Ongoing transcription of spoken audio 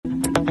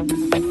As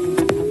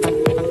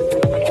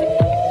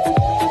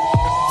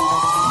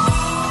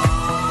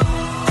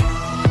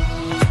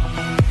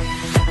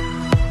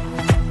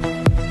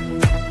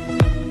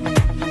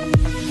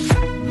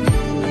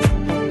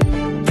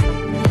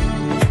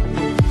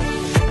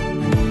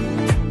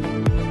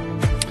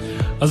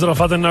er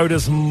vat nou,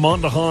 dis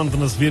maandag aand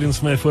en is weer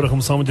eens my voorreg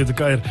om saam met jou te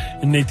kuier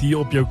en net hier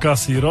op jou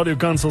kassie, Radio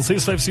Kansel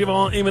 657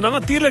 AM en dan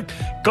natuurlik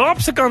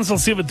Kaapse Kansel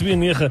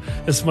 729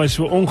 is my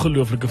so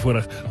ongelooflike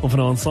voorreg om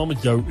vanaand saam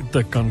met jou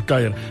te kan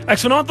kuier.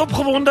 Ek's vanaand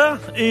opgewonde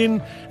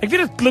en ek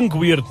weet dit klink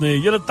weird,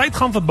 nee, julle tyd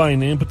gaan verby,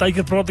 nee, en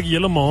partykeer praat ek die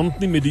hele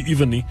maand nie met die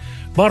Ewe nie,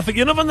 maar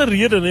vir een of ander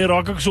rede, nee,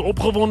 raak ek so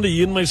opgewonde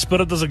hier in my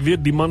spirit as ek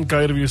weet die man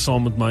kuier weer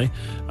saam met my.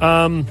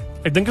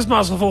 Ek dink is maar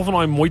as gevolg van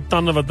daai mooi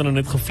tande wat hulle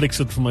net geflex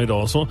het vir my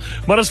daarso.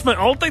 Maar dit is my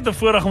altyd 'n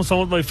voorreg om saam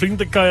met my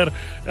vriende te kuier.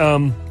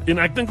 En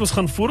ek dink ons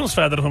gaan voor ons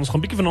verder gaan, ons gaan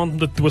bietjie vanaand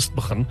met 'n twist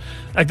begin.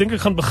 Ek dink ek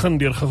gaan begin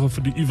deur gou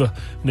vir die Ewe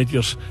net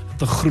eers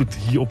te groet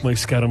hier op my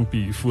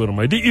skermpie voor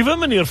my. Die Ewe,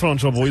 meneer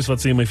Francois Boyce, wat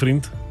sê my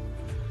vriend?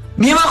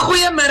 Nee, maar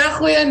goeiemiddag,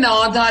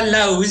 goeienaand,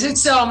 hallo. Hoe is dit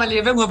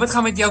samelewing? Hoop dit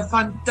gaan met jou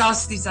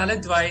fantasties. Hallo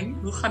Dwain,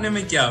 hoe gaan dit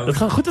met jou? Dit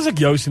gaan goed as ek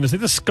jou sien. Dit is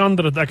net 'n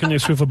skande dat ek en jy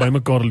so verby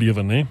mekaar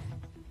lewe, né?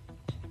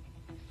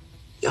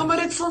 Ja, maar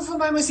dit voel vir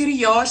my mos hierdie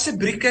jaar se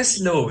briek is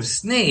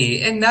los, nee.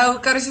 En nou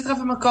kan ons dit gaan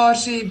vir mekaar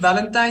sê,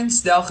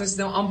 Valentynsdag is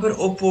nou amper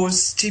op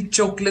ons, cheap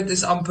chocolate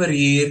is amper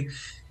hier.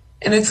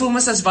 En dit voel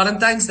mos as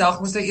Valentynsdag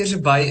mos nou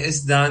eers by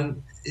is, dan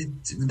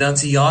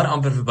is die jaar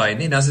amper verby,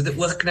 nee. Dan is dit 'n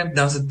oogknip,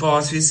 dan is dit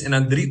Paasfees en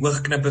dan 3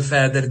 oogknippe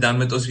verder, dan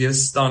moet ons weer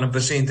staan en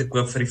persente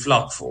koop vir die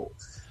vlak vol.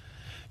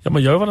 Ja,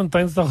 maar jou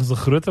Valentynsdag is 'n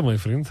grootte, my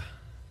vriend.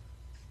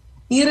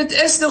 Nee, dit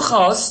is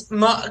nogals,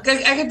 maar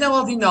kyk, ek het nou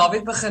al die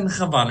naweek begin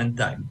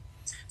gevalentyn.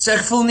 So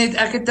ek voel net,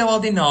 ek het nou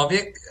al die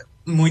naweek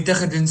moeite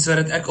gedoen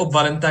sodat ek op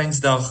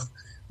Valentynsdag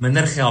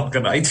minder geld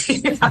kan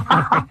uitgee.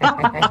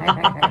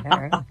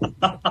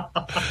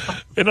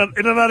 en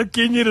dan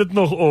herken jy dit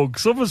nog ook.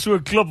 Soms so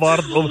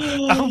kliphard om.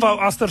 Ek gaan wou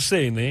Aster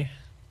sê, nee.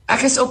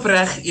 Ek is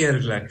opreg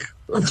eerlik.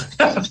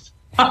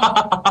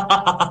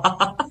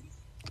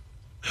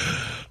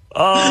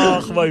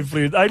 Ag, my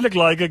vriend, eintlik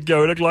like ek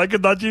jou en ek like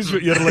dat jy so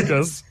eerlik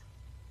is.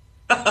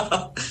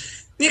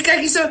 Nee, kyk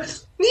hierso.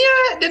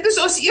 Nee, dit is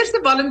ons eerste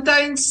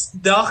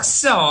Valentynsdag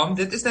saam.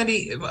 Dit is nou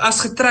die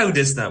as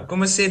getroudes nou.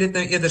 Kom ons sê dit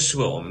nou eerder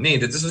so om. Nee,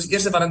 dit is ons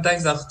eerste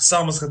Valentynsdag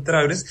saam as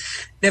getroudes.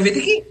 Nou weet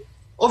ek nie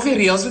of die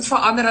reëls moet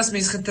verander as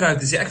mens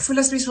getroud is. Ek voel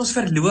as mens ons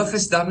verloof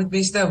is, dan moet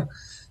mens nou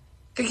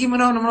kyk jy moet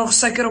nou nog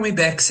suiker om die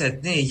bek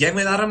sit. Nee, jy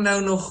moet daarom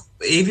nou nog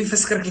heavy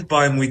verskriklik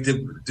baie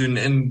moeite doen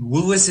en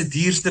hoe is die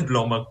duurste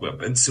blomme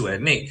koop en so,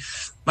 nee.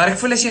 Maar ek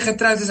voel as jy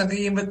getroud is, dan kan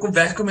jy met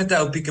wegkom met 'n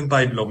ou Pick n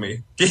Pay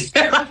blommie. Jy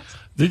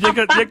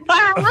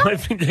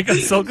kan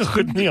sulke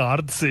goed nie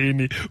hard sê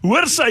nie.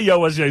 Hoor sy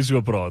jou as jy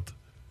so praat?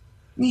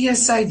 Nee,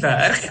 sy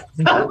werk.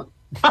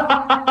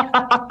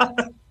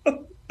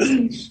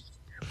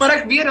 Maar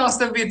ek weet daar's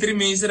nou weer 3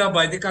 mense daar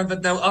buitekant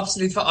wat nou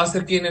absoluut vir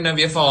Aster ken en nou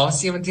weer vir haar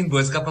 17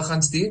 boodskappe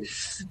gaan stuur.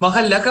 Maar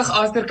gelukkig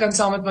Aster kan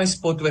saam met my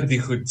spot oor die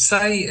goed.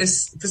 Sy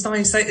is, verstaan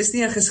jy, sy is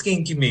nie 'n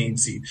geskenkie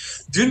mensie.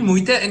 Doen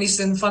moeite in die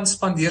sin van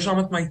spandeer saam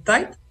met my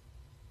tyd,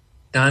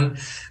 dan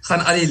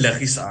gaan al die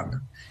liggies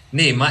aan.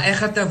 Nee, maar ek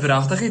gaan nou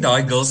wragtig nie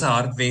daai girl se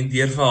hart wen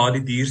deur vir haar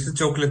die duurste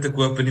sjokolade te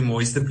koop en die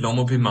mooiste blom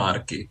op die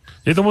markie.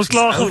 Jy het hom ons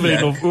klaar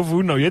gewen of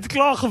hoe nou? Jy het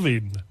klaar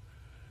gewen.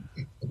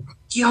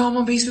 Ja,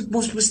 maar mens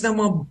moet nou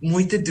maar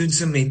moeite doen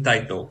so met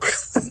tyd ook.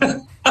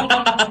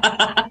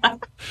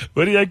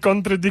 Hoor jy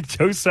contradict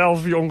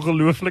jouself, jy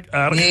ongelooflik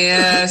erg.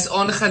 Nee, is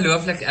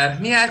ongelooflik erg.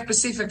 Nee, ek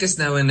besef ek is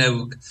nou in 'n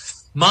hoek.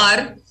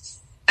 Maar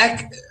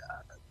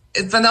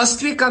want daar's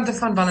 2 kante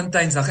van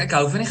Valentynsdag. Ek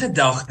hou van die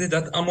gedagte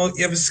dat almal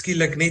ewe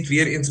skielik net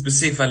weer eens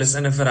besef hulle is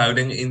in 'n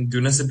verhouding en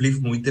doen asseblief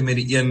moeite met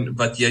die een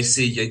wat jy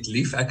sê jy het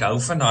lief. Ek hou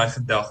van daai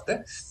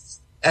gedagte.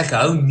 Ek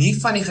hou nie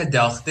van die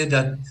gedagte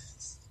dat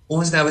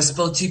ons nou 'n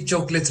spul cheap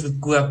chocolates moet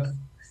koop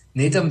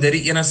net omdat dit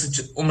die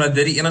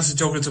enigste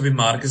chocolates op die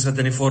mark is wat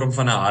in die vorm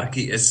van 'n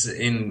hartjie is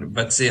en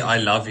wat sê I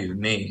love you.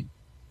 Nee.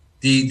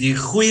 Die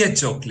goeie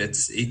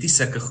chocolates het nie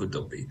sulke goed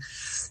op nie.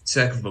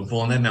 So ek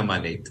wonder nou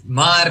maar net.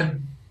 Maar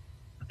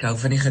ek hou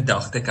van die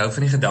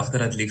gedagte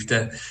dat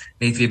liefde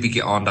net weer 'n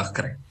bietjie aandag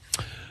kry.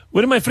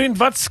 Hoor my vriend,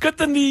 wat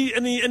skud in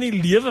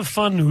die lewe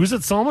van hoe's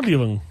dit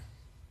samelewing?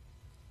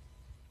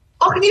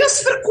 Ag nee,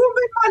 ons verkom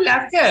maar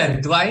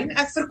lekker, Dwain.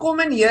 Ek verkom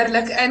en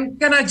heerlik. And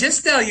can I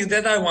just tell you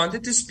that I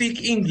wanted to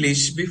speak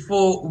English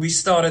before we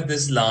started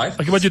this live?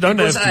 Okay, but you don't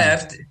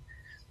have to.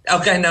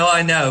 Okay, no,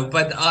 I know,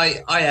 but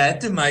I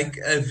had to make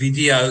a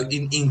video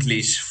in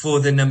English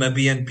for the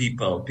Namibian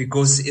people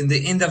because in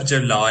the end of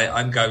July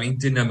I'm going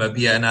to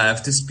Namibia and I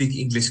have to speak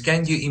English.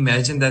 Can you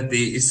imagine that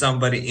there is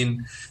somebody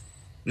in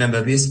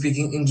Namibia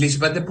speaking English?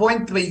 But the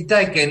point being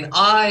taken,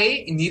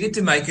 I needed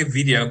to make a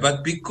video,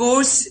 but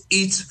because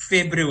it's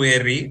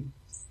February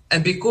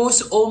and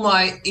because all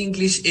my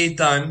English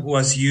airtime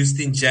was used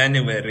in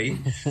January,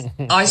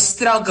 I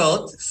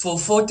struggled for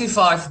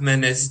 45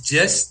 minutes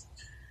just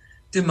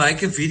to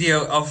make a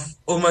video of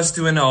almost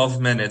 2.5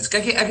 minutes.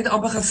 Kyk, ek het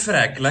amper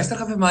gevrek. Luister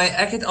gou vir my,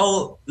 ek het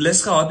al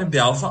lus gehad in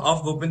Belfa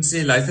afwop en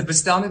sê, luister,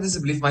 bestel net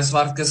asseblief my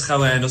swartkus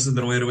goue handels en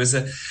rooi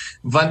rose,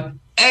 want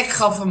ek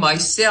gaan vir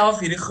myself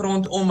hierdie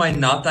grond om my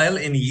nathuil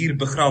en hier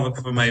begrawe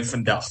vir my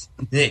vandag.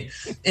 Nee,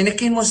 en ek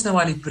ken mos nou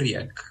al die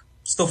preek.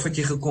 Stof het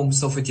jy gekom,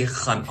 stof het jy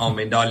gegaan,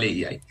 amen, daar lê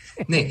jy.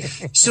 Nee,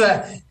 so,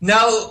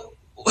 nou,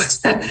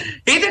 het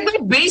ek my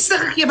beste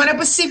gegee, maar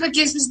nou besef ek,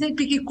 jy is net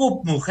bietjie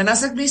kopmoeg, en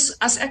as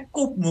ek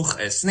kopmoeg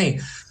is,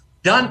 nee,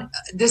 dan,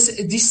 dis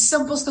die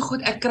simpelste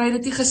goed, ek kry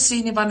dit nie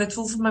gesê nie, want dit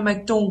voel vir my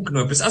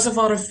tongknoop, is asof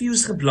daar 'n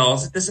fuse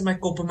geblaas het tussen my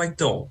kop en my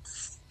tong.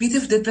 Weet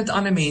of dit met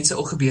ander mense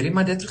ook gebeur nie,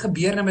 maar dit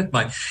gebeur nou met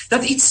my.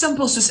 Dat iets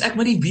simpels soos ek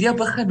met die video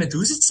begin met,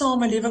 hoe is dit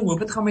samelewing, hoop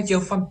het gaan met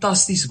jou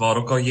fantasties, waar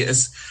ook al jy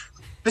is.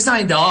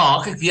 Bestaan daar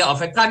haak ek weer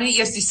af, ek kan nie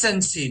eers die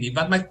sin sê nie,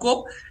 want my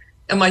kop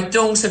en my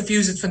tong se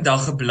fuse het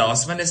vandag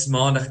geblaas, want dit is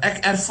maandag. Ek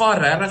ervaar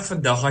regtig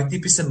vandag, daai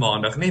tipiese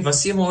maandag, nee,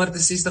 was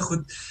 760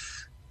 goed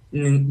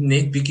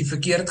net bietjie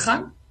verkeerd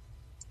gaan,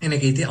 en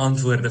ek het nie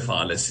antwoorde vir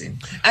alles sien.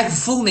 Ek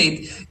voel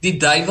net, die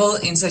duiwel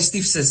en sy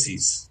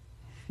stiefsissies,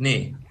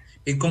 nee,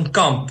 ek kom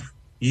kamp,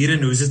 hier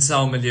in hoe is dit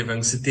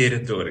samelewing se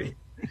territorie.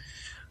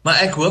 Maar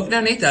ek hoop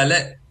nou net,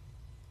 hulle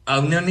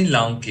hou nou nie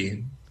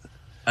lankie.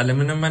 Hulle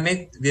moet nou maar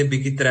net weer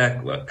bietjie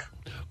trek ook.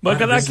 Maar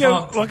kan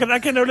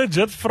ek nou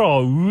legit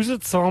vra, hoe is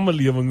dit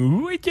samelewing?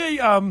 Hoe het jy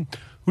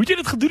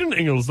dit gedoen in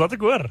Engels? Laat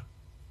ek hoor.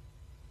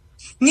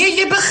 Nee,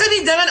 jy begin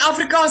die ding in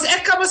Afrikaans.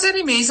 Ek kan mos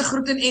nie mense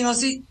groet in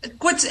Engels nie.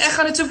 Koets, ek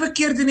gaan dit so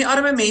verkeerd doen. Die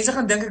arme mense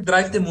gaan dink ek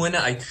dryf demone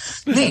uit.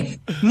 Nee,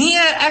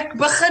 ek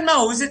begin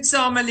maar, hoe is dit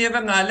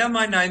samelewing? Hello,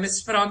 my name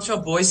is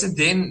Francois, Boyce, and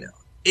then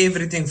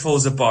everything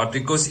falls apart.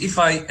 Because if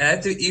I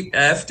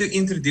have to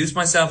introduce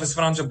myself as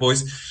Francois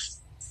Boyce,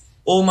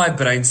 all my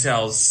brain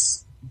cells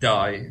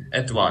die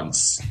at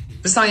once.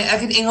 Verstaan jy,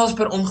 ek het Engels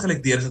per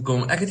ongeluk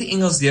deurgekom. Ek het nie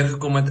Engels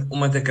deurgekom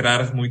omdat ek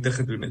regtig moeite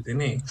gedoen het,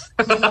 nee.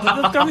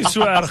 Dit kan nie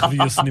so erg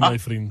wees nie, my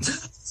vriend.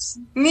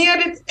 Nee,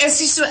 dit is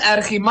nie so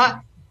erg nie,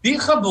 maar die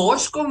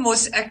gebors kom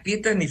mos, ek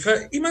weet nou nie,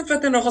 vir iemand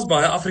wat nog as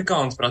baie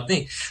Afrikaans praat,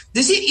 nee.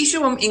 Dis nie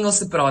issue om Engels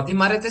te praat nie,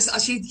 maar dit is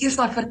as jy eers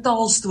daai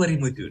vertaalstorie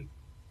moet doen.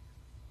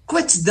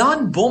 Kwits,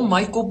 dan bom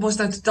my kop mos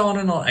nou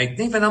totaal en al uit,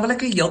 nee, want dan wil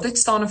ek die hele tyd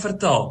staan en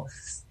vertaal.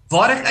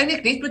 Waar ek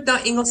eintlik net met na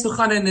Engels toe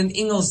gaan en in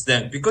Engels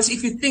dink, because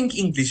if you think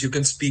English, you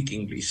can speak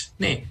English,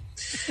 nee.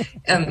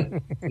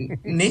 En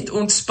net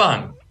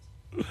ontspan.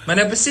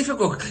 Maar nou besef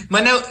ek ook,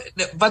 maar nou,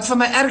 wat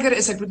vir my erger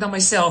is, ek moet na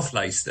myself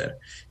luister.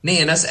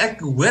 Nee, en as ek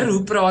hoor,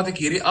 hoe praat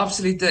ek hierdie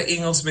absolute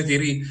Engels met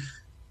hierdie,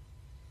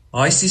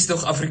 sies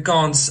toch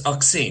Afrikaans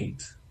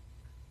accent.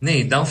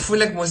 Nee, dan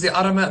voel ek mos die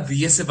arme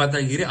wese wat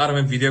na hierdie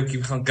arme videokie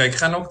gaan kyk,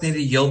 gaan ook net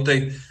die hele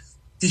tyd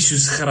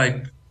tissues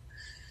gryp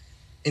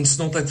en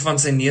snotheid van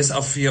sy neus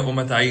afvee,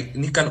 omdat hy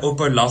nie kan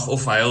ophou lag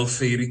of huil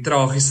vir hierdie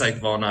tragiesheid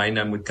waarna hy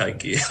nou moet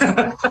kyk hier.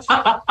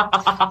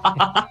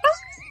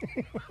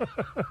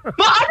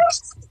 Maar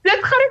alles,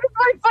 dit gaan met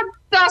my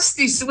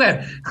fantasties,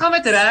 hoor. Gaan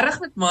met regtig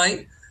met my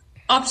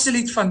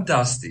absoluut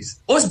fantasties.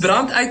 Ons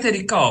brand uit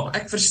die Kaap.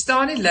 Ek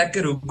verstaan nie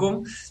lekker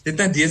hoekom dit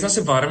nou deesdae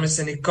so warm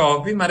is in die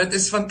Kaap nie, maar dit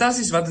is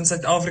fantasties wat in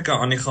Suid-Afrika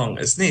aan die gang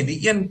is, nee.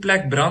 Die een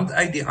plek brand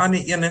uit, die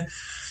ander ene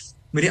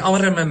met die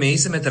arme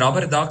mense met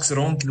rubberdaks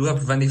rondloop,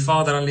 want die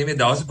vaderland lewe,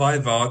 daar is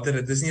baie water,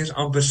 dit is nie eens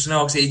amper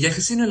snaaks. Het jy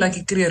gesien hoe lyk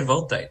die Kreer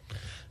Wildtuin?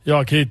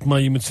 Ja, ek het,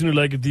 maar jy moet sien hoe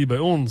lyk dit hier by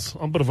ons,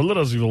 amper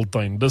wilder as die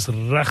Wildtuin, dis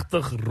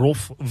regtig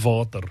rof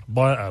water,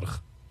 baie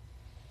erg.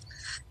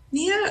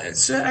 Nee,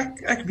 so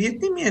ek weet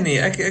nie meer nie,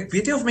 ek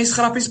weet nie of mens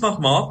grappies mag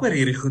maak oor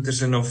hierdie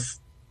goeters en of,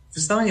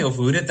 verstaan jy, of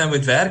hoe dit nou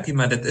moet werk nie,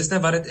 maar dit is nou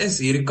wat dit is.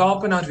 Hierdie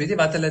Kaapenaars, weet jy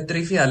wat hulle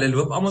tref, hulle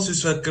loop almal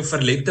soos sulke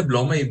verlepte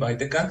blomme hier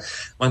buitekant,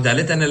 want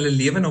hulle het in hulle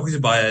lewe nog nie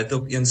so baie hitte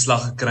op een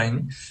slag gekry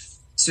nie.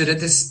 So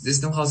dit is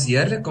nogals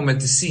heerlik om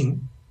dit te sien.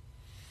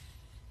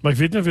 Maar ek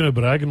weet nie of jy nou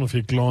brag en of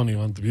jy kla nie,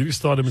 want hierdie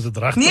stadium is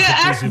dit regtig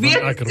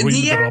ek rooi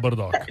met 'n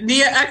rubberdak.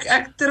 Nee,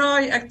 ek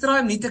try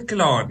om nie te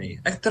kla nie.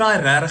 Ek try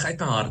regtig uit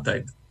my hart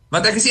uit.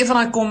 Want ek is een van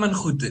daai kom en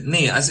goed.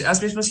 Nee, as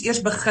mens mos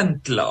eers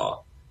begin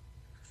kla,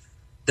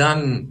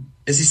 dan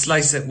is die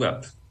sluise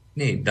oop.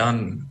 Nee,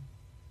 dan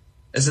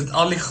is dit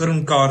al die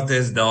groen kaarte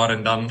is daar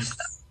en dan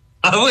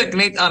hou ek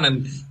net aan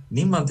en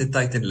niemand het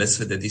tyd en lus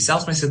vir dit.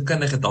 Selfs my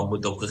sielkundige het al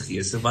moed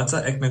opgegee. So wat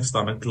sal ek nou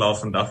staan en kla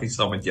vandag hier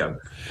saam met jou?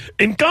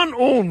 En kan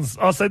ons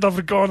as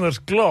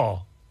Suid-Afrikaners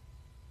kla?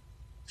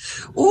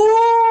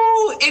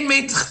 En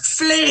met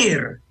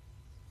flair.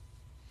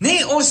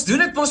 Nee, ons doen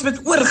dit mos met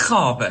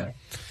oorgawe.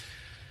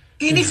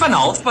 Jy nie van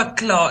halfpad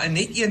kla in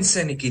net een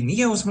sinnetjie.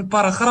 Nee, ons moet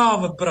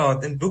paragrawe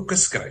praat en boeke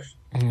skryf.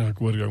 Ja, ek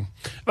hoor jou.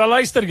 Wel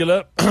luister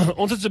julle,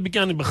 ons het so 'n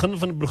bietjie aan die begin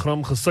van die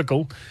program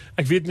gesukkel.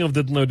 Ek weet nie of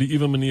dit nou die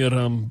ewe manier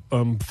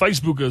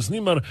Facebook is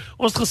nie, maar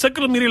ons het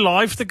gesukkel om hierdie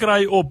live te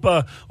kry op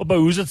 'n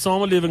Hoe is dit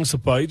samelewing se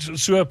page.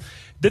 So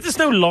dit is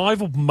nou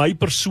live op my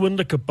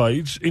persoonlike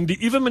page en die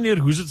ewe manier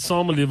Hoe is dit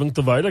samelewing,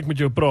 terwyl ek met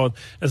jou praat,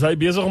 is hy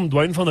besig om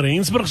Dwain van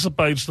Rensburg se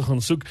page te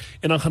gaan soek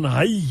en dan gaan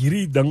hy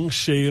hierdie ding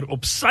share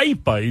op sy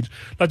page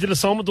dat julle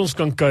saam met ons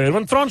kan kuier.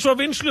 Want Francois,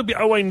 eventually op die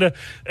ou einde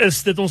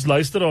is dit ons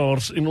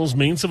luisteraars en ons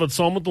mense wat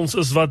saam met ons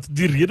is wat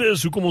die rede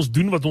is hoekom ons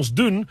doen wat ons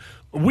doen,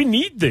 we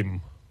need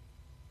them.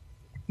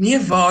 Nee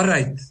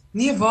waarheid.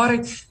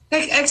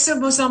 Kijk, ek sou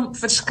mos dan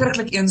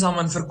verskriklik eensaam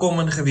en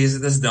verkommen gewees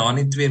het as daar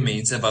nie 2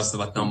 mense was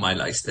wat na my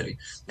luister nie.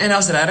 En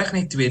daar's regtig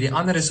net 2, die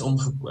ander is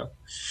omgekoop.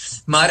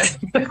 Maar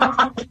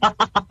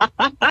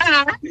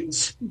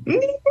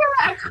nee,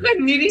 ek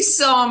geniet die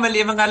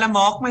samelewing, hulle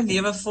maak my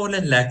lewe vol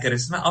en lekker,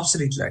 is my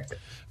absoluut lekker.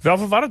 Wel,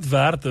 vir wat het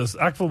werd is,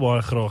 ek wil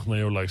baie graag na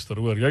jou luister,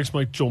 hoor, jy's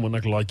my chom en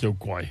ek like jou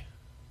kwaai.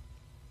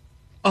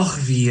 Ag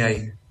wie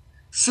jy.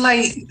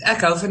 Vlei,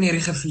 ek hou van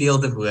hierdie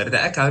gevleelde woorde,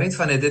 ek hou net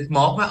van dit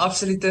maak my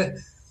absolute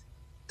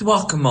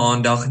twak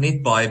maandag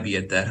net baie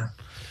beter.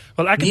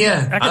 Wel,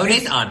 hou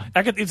net aan.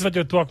 Ek het iets wat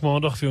jou twak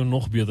maandag vir jou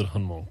nog beter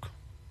gaan maak.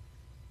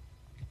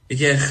 Het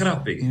jy 'n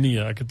grappie?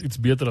 Nee, ek het iets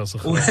beter as 'n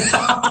grap.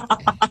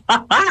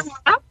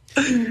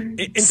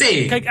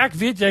 Sê. Kyk, ek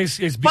weet jy's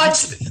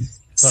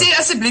Sê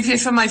asseblief jy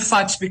vir my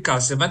fudge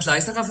Picasso, want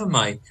luister gaan vir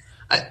my.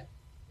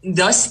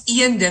 Dis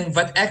een ding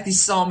wat ek die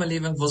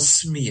samelewing wil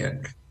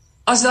smeek.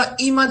 As daar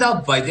iemand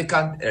daar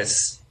buitekant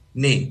is,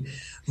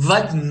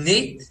 wat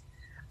net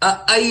 'n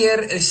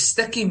eier, 'n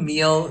stukkie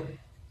meel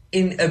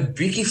en 'n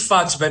bietjie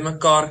fudge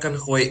bymekaar kan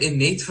gooi en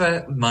net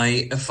vir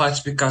my 'n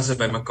fudge Picasso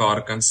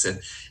bymekaar kan sit.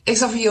 Ek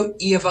sal vir jou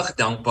ewig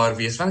dankbaar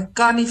wees, want ek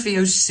kan nie vir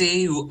jou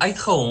sê hoe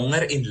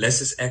uitgehonger en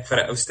lus is ek vir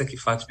 'n ou stukkie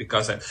fudge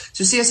Picasso.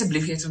 So sê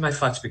asseblief net vir my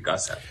fudge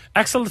Picasso.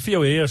 Ek sal vir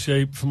jou hê as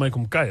jy vir my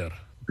kom kuier.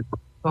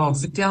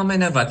 Vertel my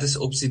nou, wat is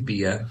opsie B?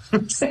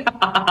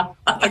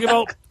 Ek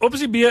wel,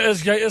 opsie B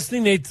is, jy is nie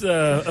net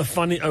 'n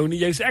funny ou nie,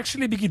 jy's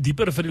actually bietjie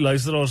dieper vir die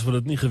luisteraars wat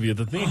dit nie geweet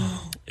het nie.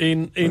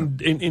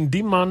 En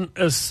die man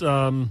is,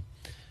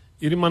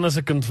 hierdie man is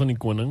 'n kind van die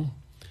koning,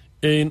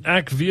 en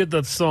ek weet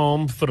dat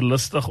saam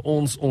verlustig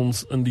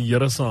ons in die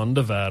Here se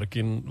hande werk,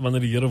 en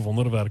wanneer die Here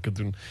wonderwerke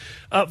doen.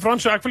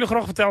 Francois, ek wil jou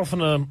graag vertel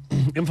van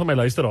een van my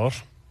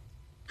luisteraars.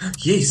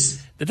 Yes.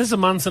 Dit is 'n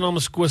man, sy naam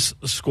is Koos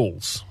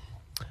Skols.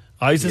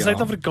 Hy is 'n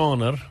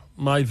Suid-Afrikaner,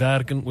 maar hy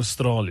werk in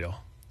Australië.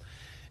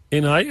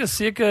 En hy is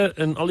seker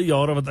in al die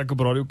jare wat ek op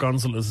Radio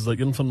Kansel is hy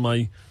een van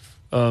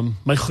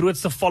my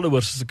grootste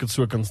followers, as ek dit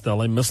so kan stel.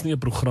 Hy mis nie 'n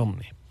program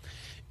nie.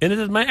 En dit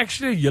het my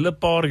actually 'n hele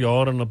paar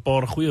jaar en 'n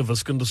paar goeie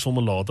wiskunde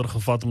somme later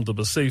gevat om te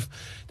besef,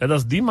 dat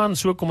as die man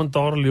so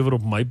kommentaar lewer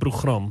op my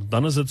program,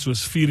 dan is dit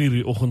soos 4:00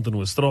 die oggend in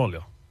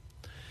Australië.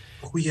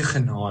 Goeie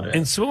genade.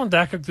 En so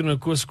ontdek ek toe nou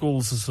Koos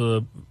Skols is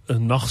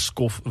 'n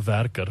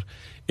nagskofwerker.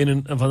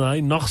 En wanneer hy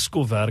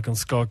nagskof werk, dan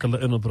skakel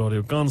hulle in op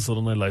Radio Kansel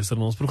en hy luister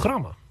na ons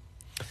programme.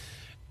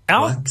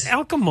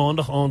 Elke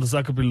maandag aand as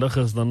ek op die lug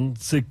is, dan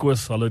sê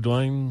Koos, hallo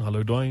Dwain,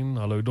 hallo Dwain,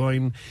 hallo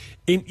Dwain.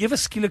 En ewe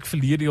skielik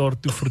verlede jaar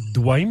toe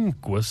verdwyn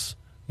Koos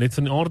net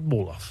van die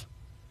aardbol af.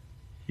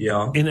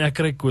 Ja. En ek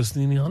kry Koos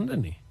nie in die hande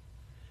nie.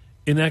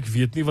 En ek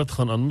weet nie wat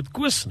gaan aan met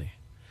Koos nie.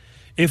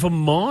 En vir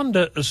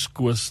maande is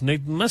Koos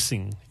net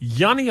missing.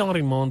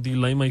 Januarie maand, die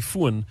lei my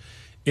foon,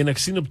 en ek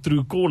sien op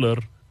Truecaller,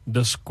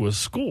 dis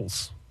Koos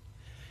Skols.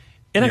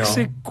 En ek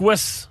sê,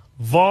 Koos,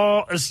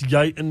 waar is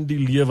jy in die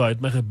lewe? Hy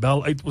het my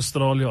gebel uit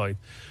Australië uit.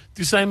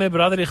 Toe sê my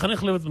brother, jy gaan nie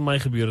glo wat met my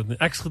gebeur het nie.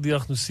 Ek is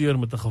gediagnoseer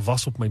met 'n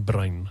gewas op my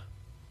brein.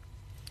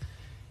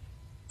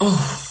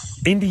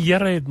 En die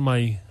Here het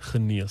my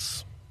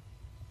genees.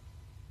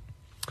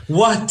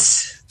 What?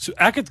 So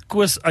ek het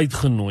Koos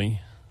uitgenooi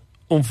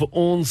om vir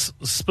ons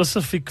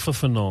spesifiek vir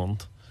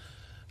vanaand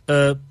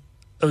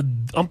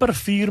amper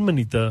 4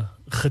 minute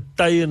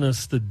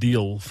getuienis te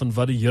deel van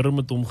wat die Here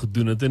met hom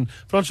gedoen het. En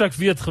Francois, ek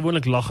weet,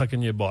 gewoonlik lag ek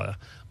en jy baie,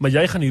 maar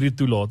jy gaan hierdie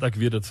toelaat, ek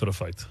weet dit vir 'n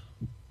feit.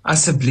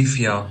 Asseblief,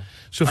 ja.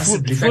 So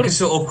asseblief, ek is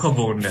so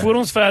opgewonde. Voor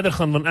ons verder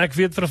gaan, want ek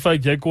weet vir 'n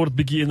feit, jy kort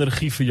bietjie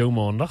energie vir jou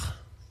maandag.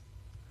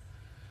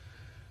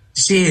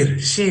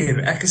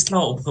 Share, ek is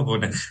klaar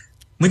opgewonde.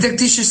 Moet ek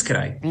tissues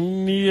kry?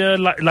 Nee,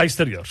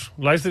 luister eers,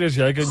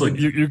 jy kan,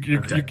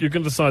 you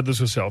can decide this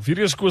yourself. Hier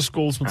is Koos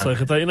Skols met sy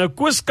getuie, en nou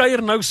Koos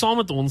kuier nou saam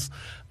met ons,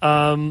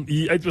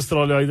 hier uit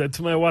Australië, hy het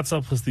vir my 'n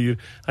WhatsApp gestuur,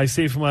 hy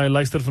sê vir my, hy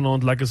luister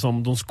vanaand lekker saam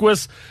met ons.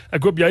 Koos,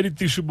 ek hoop jy die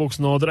tissue box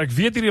nader, ek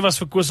weet hierdie was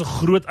vir Koos 'n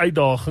groot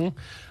uitdaging,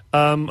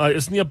 hy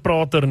is nie 'n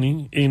prater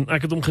nie, en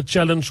ek het hom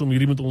gechallenge om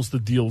hierdie met ons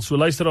te deel. So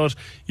luisteraars,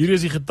 hier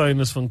is die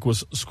getuienis van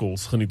Koos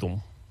Skols, geniet hom.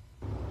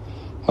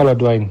 Hallo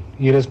Dwain,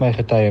 hier is my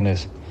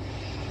getuienis.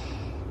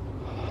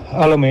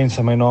 Alle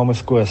mense, my naam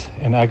is Koos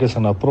en ek is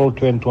in April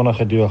 22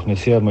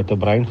 gediagnoseer met 'n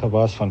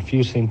breingewas van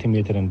 4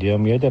 cm in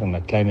diameter en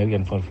 'n kleiner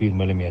een van 4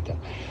 mm.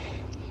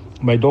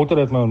 My dokter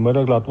het my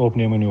onmiddellik laat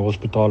opneem in die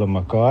hospitaal in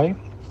Mackay.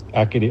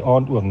 Ek het die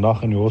aand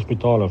oornag in die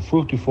hospitaal en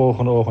vroeg die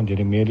volgende oggend deur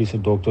die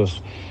mediese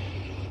dokters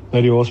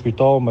by die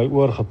hospitaal my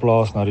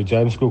oorgeplaas na die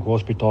James Cook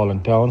Hospitaal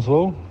in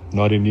Townsville,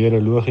 na die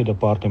neurologie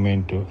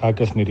departement toe. Ek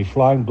is met die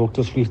flying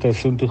dokters vliegtuig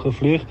soontoe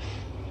gevlieg,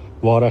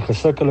 waar ek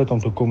gesukkel het om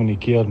te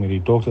kommunikeer met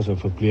die dokters en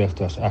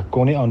verpleegsters. Ek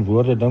kon nie aan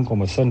woorde dink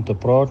om 'n sin te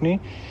praat nie,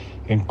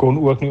 en kon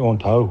ook nie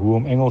onthou hoe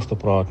om Engels te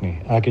praat nie.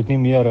 Ek het nie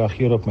meer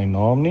reageer op my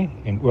naam nie,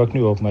 en ook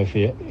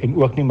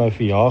nie my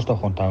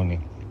verjaarsdag onthou nie.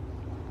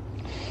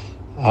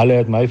 Hulle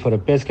het my vir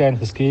 'n PET-scan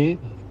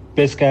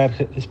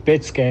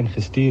PET-scan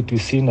gestuur, toe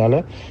sien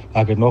hulle,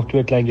 ek het nog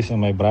 2 kleintjies in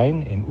my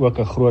brein en ook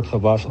 'n groot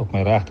gewas op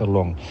my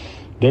regterlong.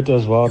 Dit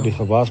is waar die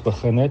gewas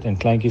begin het en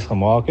kleintjies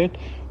gemaak het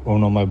om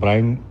na my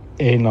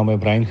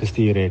brein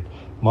gestuur het,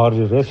 maar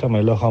die res van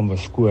my liggaam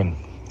was skoon.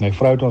 My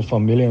vrou het ons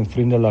familie en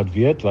vriende laat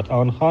weet wat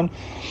aangaan,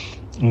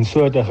 en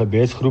so het 'n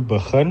gebedsgroep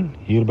begin,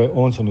 hier by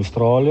ons in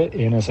Australië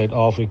en in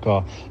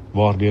Suid-Afrika,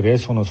 waar die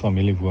res van ons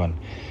familie woon.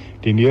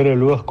 Die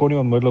neuroloog kon nie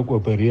onmiddellik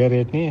opereer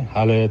het nie,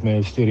 hulle het my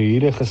op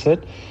steroïde gesit,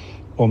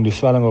 om die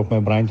swelling op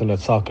my brein te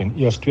laat sak, en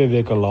eers 2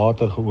 weke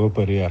later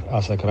geopereer.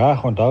 As ek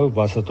reg onthou,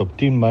 was dit op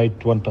 10 Mei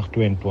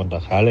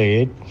 2022.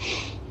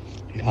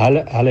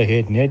 Hulle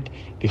het net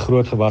die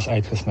groot gewas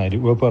uitgesny.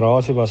 Die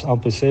operasie was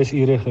amper 6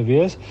 ure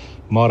gewees,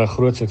 maar 'n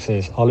groot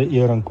sukses. Alle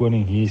eer aan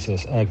Koning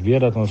Jesus. Ek weet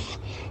dat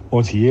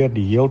ons Heer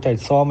die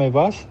heeltyd saam mee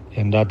was,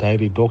 en dat hy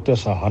die dokter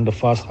se hande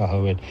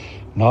vasgehou het.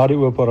 Na die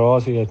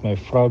operasie het my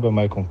vrou by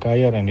my kom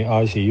kuier in die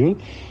ICU,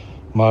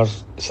 maar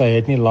sy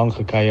het nie lank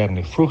gekuier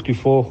nie. Vroeg die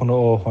volgende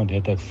oggend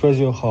het ek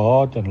fisio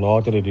gehad, en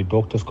later het die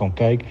dokters kom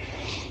kyk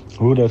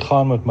hoe dit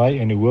gaan met my,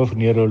 en die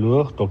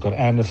hoofneuroloog, Dr.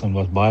 Anderson,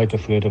 was baie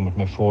tevrede met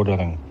my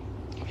vordering.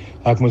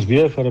 Ek moes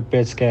weer vir 'n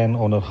PET-scan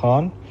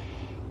ondergaan.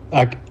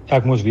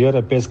 Ek moes weer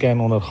 'n PET-scan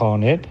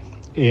ondergaan het,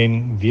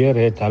 en weer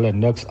het hulle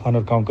niks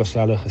ander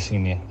kankerselle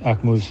gesien nie.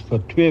 Ek moes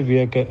vir 2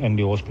 weke in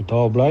die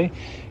hospitaal bly,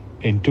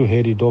 en toe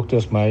het die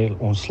dokters my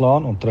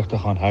ontslaan om terug te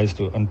gaan huis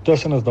toe.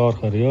 Intussen is daar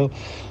gereël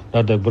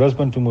dat ek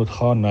Brisbane toe moet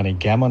gaan na die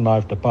Gamma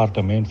Knife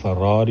departement vir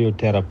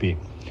radioterapie.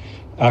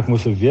 Ek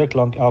moes 'n week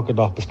lank elke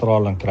dag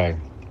bestraling kry.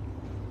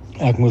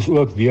 Ek moes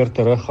ook weer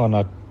terug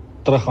gaan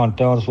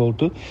Townsville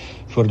toe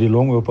vir die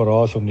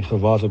longoperasie om die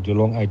gewas op die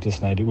long uit te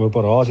sny. Die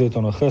operasie het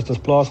in Augustus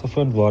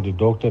plaasgevind, waar die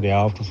dokter die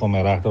helfte van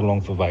my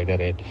regterlong verwyder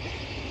het.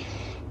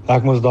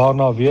 Ek moes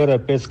daarna weer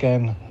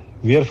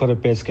vir 'n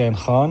PET-scan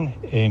gaan,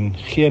 en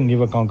geen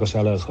nuwe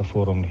kankerselle is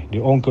gevorm nie.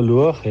 Die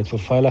onkoloog het vir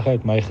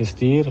veiligheid my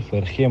gestuur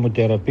vir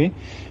chemoterapie.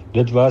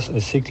 Dit was 'n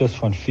siklus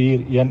van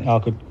 4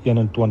 elke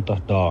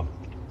 21 dae.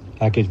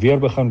 Ek het weer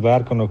begin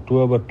werk in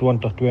Oktober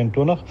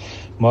 2022,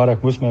 maar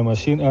ek moes my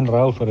masjien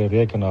inruil vir 'n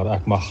rekenaar.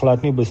 Ek mag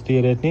glad nie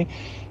bestuur het nie,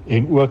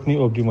 en ook nie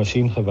op die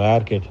masjien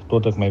gewerk het,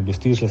 tot ek my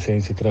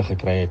bestuurslisensie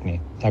teruggekry het nie.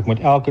 Ek moet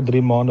elke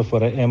 3 maande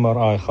vir 'n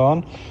MRI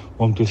gaan,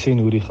 om te sien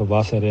hoe die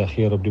gewasse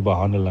reageer op die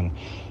behandeling.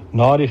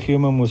 Na die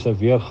chemo moes ek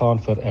weer gaan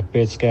vir 'n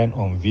PET-scan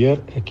om weer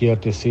 'n keer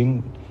te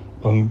sien,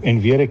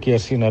 en weer 'n keer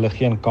sien hulle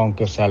geen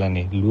kankerselle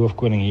nie. Loof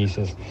Koning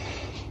Jesus.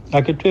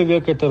 Ek het 2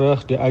 weke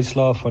terug die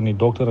uitslae van die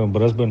dokter in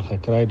Brisbane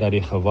gekry dat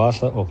die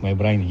gewasse op my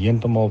brein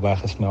heeltemal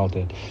weggesmelt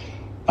het.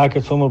 Ek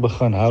het sommer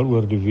begin huil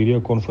oor die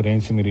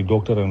videokonferensie met die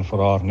dokter en vir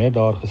haar net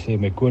daar gesê,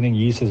 my Koning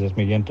Jesus het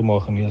my heeltemal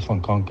genees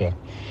van kanker.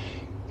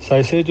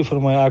 Sy sê toe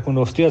vir my, ek moet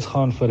nog steeds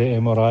gaan vir die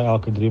MRI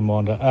elke 3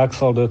 maande. Ek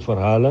sal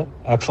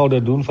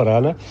dit doen vir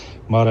hulle,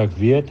 maar ek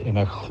weet en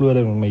ek glo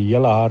dit met my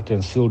hele hart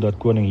en siel dat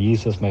Koning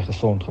Jesus my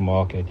gesond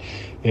gemaak het.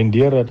 En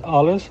deur dit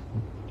alles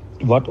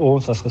wat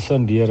ons as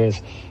gesin deur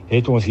is,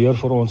 het ons Heer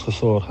vir ons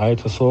gesorg. Hy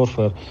het gesorg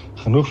vir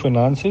genoeg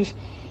finansies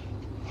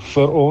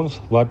vir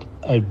ons wat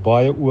uit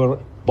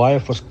baie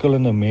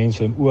verskillende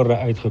mense en ore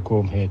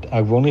uitgekom het.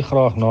 Ek wil nie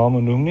graag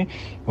name noem nie,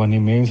 want die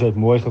mense het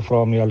mooi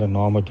gevra om nie hulle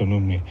name te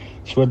noem nie.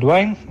 So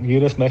Dwain,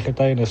 hier is my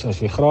getuienis. As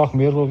jy graag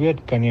meer wil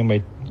weet, kan jy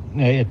my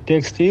 'n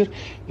teks stuur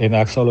en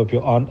ek sal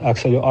jou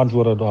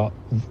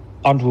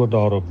antwoord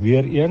daarop.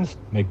 Weer eens,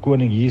 my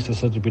Koning Jesus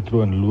sit op die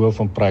troon, loof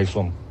en prys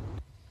hom.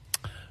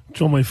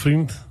 John, my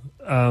vriend,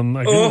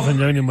 ek weet nie van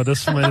jou nie, maar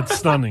dis vir my net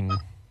stunning.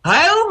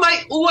 Huil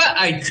my oë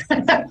uit.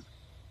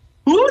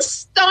 Hoe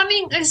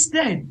stunning is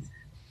dit?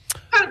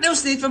 Nou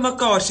ons net vir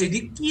mekaar sê,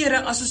 die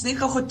kere, as ons net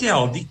gou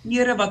getel, die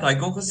kere wat hy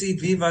kon gesê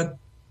het, wie wat,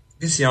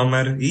 dis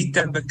jammer, hier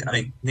tip ek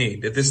uit. Nee,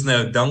 dit is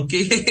nou,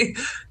 dankie,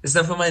 dis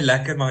nou vir my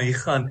lekker, maar hier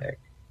gaan ek.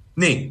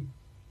 Nee,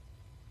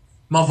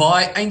 maar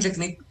waar hy eintlik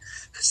net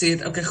gesê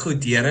het, okay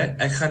goed, Here,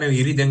 ek gaan nou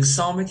hierdie ding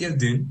saam met jou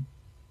doen.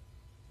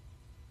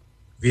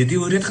 Weet jy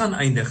hoe dit gaan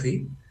eindig,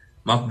 he?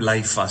 Maar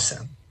bly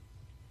vashou.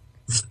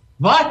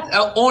 Wat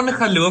 'n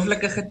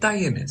ongelooflike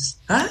getuienis,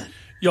 hè?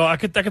 Ja,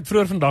 ek het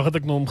vroeër vandag het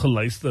ek na hom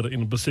geluister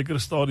en op 'n sekere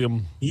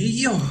stadium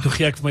toe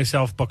gee ek vir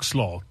myself pak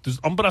slaag.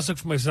 Dis amper as ek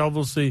vir myself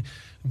wil sê,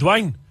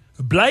 Dwain,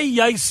 bly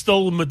jy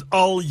stil met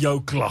al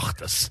jou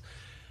klagtes.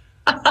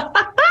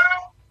 Praat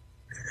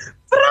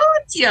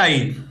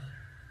jy?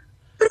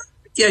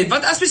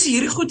 Wat as mens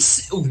hierdie goed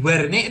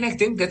hoor, nee, en ek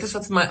dink dit is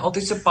wat vir my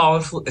altyd so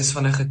powerful is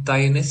van 'n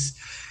getuienis,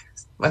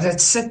 want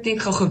dit sit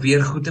net gou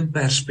weer goed in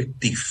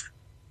perspektief.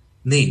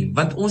 Nee,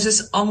 want ons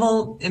is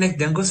almal, en ek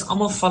dink ons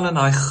almal val in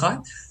daai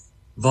gat,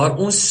 waar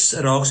ons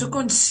raak so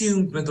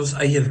consumed met ons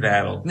eie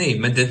wêreld, nee,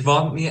 met dit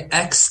waarmee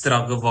ek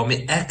struggle,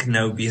 waarmee ek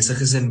nou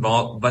besig is en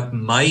wat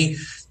my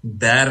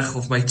berg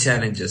of my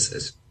challenges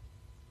is.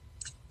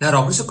 Nou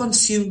raak ons so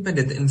consumed met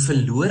dit en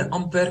verloor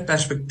amper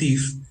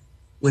perspektief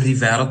oor die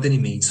wêreld en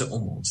die mense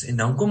om ons. En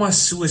dan kom maar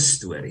so 'n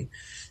storie.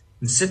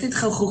 En sit net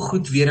gou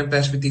goed weer in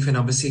perspektief en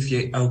dan besef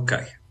jy,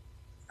 okay.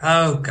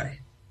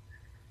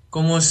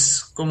 Kom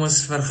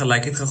ons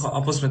vergelyk het gou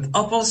appels met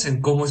appels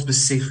en kom ons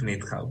besef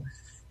net gou.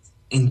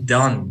 En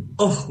dan,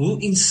 hoe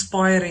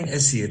inspiring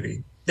is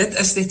hierdie. Dit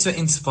is net so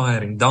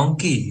inspiring.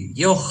 Dankie.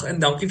 Jog, en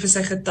dankie vir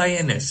sy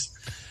getuienis.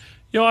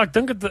 Ja, ek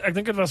dink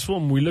dit was so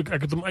moeilik.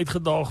 Ek het hom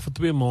uitgedaag vir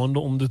 2 maande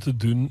om dit te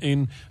doen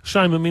en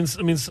shame,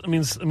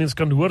 mens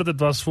kan hoor dit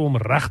was vir hom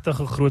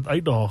regtig 'n groot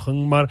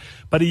uitdaging, maar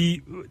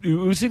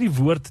hoe sê die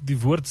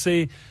woord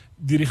sê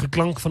deur die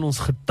geklank van ons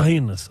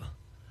getuienisse.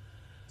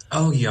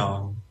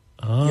 Ja.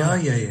 Ja.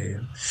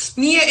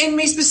 Nee, en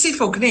mens besef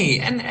ook,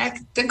 en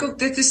ek dink ook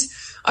dit is,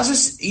 as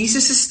ons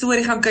Jesus se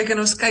storie gaan kyk en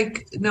ons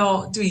kyk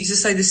na toe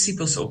Jesus sy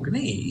disippels ook,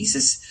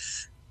 Jesus,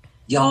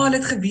 hulle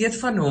het geweet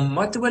van hom,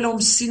 maar toe hulle hom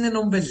sien en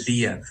hom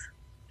beleef,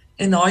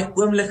 en daai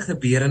oomblik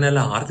gebeur in hulle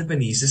harte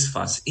bin Jesus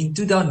vas, en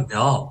toe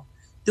daarna,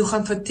 toe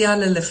gaan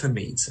vertel hulle vir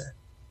mense,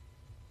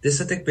 dis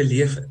wat ek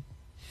beleef het,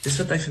 dis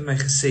wat hy vir my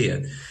gesê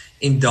het,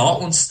 en daar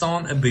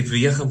ontstaan 'n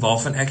beweging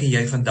waarvan ek en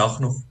jy vandag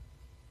nog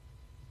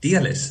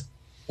deel is.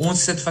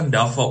 Ons sit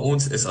vandag waar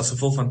ons is as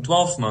gevolg van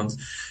 12 mans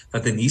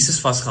wat in Jesus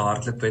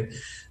vasgehardloop het,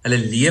 hulle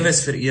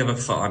lewens vir ewig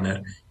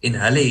verander en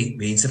hulle het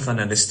mense van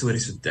hulle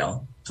stories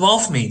vertel.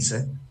 12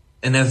 mense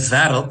in 'n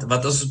wêreld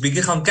wat as ons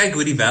bietjie gaan kyk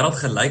hoe die wêreld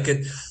gelyk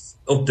het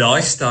op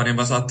daai stadium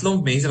was daar 'n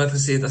klomp mense wat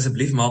gesê het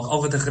asseblief maak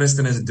al wat 'n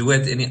Christen is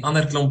dood en die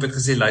ander klomp het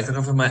gesê luister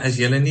gou vir my as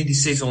julle nie die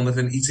 600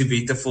 en ietsie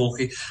wette volg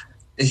nie,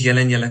 is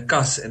julle in julle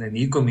kas en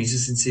hier kom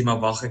Jesus en sê maar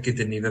wag ek het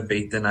 'n nuwe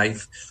wet en hy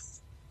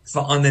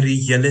verander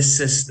die hele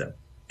system.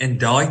 En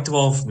daai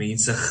 12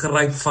 mense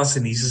gryp vas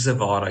in Jesus se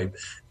waarheid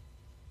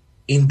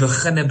en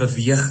begin 'n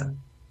beweging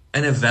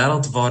in 'n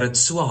wêreld waar dit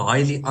so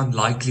highly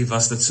unlikely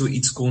was dat so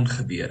iets kon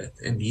gebeur het.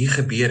 En hier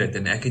gebeur dit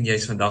en ek en jy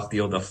is vandag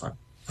deel daarvan.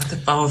 Wat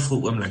 'n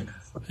powerful oomblik.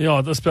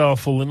 Ja, dit is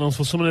powerful en ons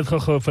wil sommer net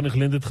gou van die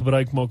geleentheid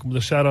gebruik maak om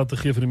 'n shout-out te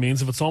gee vir die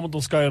mense wat saam met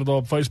ons kuier daar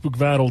op Facebook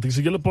wêreld. Dis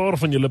 'n hele paar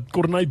van julle.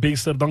 Corney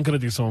Bester, dankie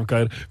dat jy saam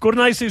kuier.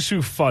 Corney sê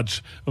so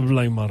fudge,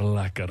 bly maar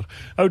lekker.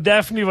 Ou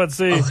Daphne wat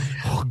sê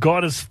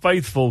God is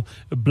faithful,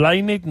 bly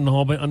net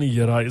naby aan die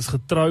Here. Hy is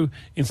getrou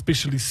en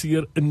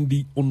spesialiseer in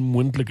die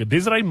onmoontlike.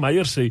 Desiree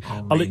Meyer sê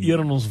alle eer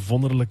aan ons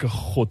wonderlike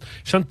God.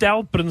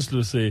 Chantel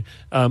Prinsloo sê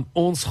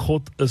ons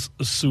God is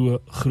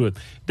so groot.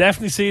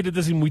 Daphne sê dit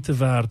is die moeite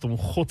werd om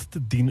God te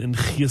dien in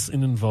gees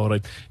en in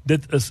waarheid.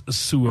 Dit is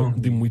so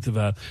die moeite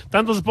werd.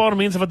 Dan het ons 'n paar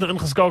mense wat nou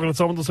ingeskakel het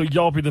saam met ons, so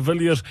Jaapie de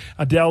Villiers,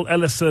 Adele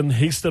Ellison,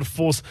 Hester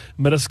Vos,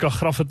 Mariska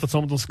Graffet wat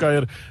saam met ons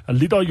kuier,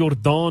 Lida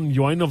Jordaan,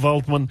 Joanna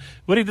Waldman.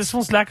 Hoorie, dis vir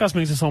ons lekker as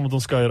mense saam met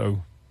ons kuier, ou.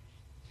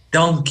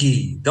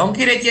 Dankie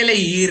dat julle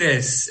hier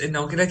is en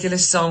dankie dat julle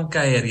saam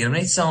kuier. Julle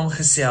net saam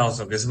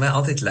gesels ook. Dis my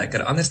altyd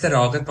lekker. Anders te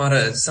raak het maar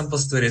 'n simpel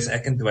storie as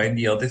ek en Dwain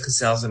die hele tyd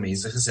gesels en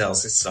mense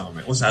gesels het saam.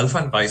 Ons hou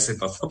van wysheid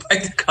wat van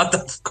buite die kant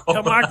af kom.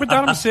 Ja, maar ek moet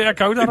daarom sê ek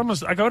hou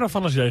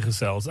daarvan as jy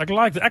gesels. Ek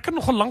like dit. Ek kan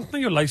nogal lank na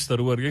jou luister,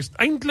 hoor. Jy's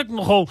eintlik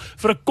nogal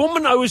vir 'n kom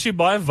en ou is jy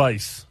baie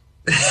wys.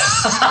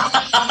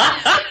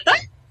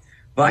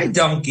 Baie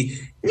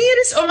dankie. Nee,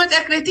 dis omdat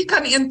ek net nie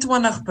kan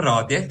 1:20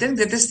 praat nie. Ek dink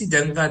dit is die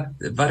ding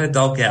wat dit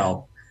dalk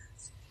help.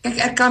 Kyk,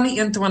 ek kan nie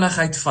 1:20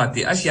 uitvat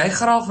nie. As jy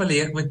graag wil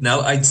hê ek moet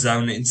nou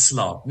uitzone en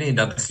slaap,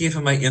 dan gee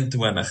vir my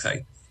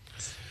 1:20.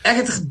 Ek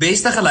het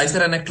beste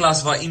geluister in 'n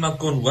klas waar iemand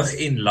kon hoog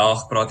en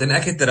laag praat en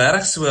ek het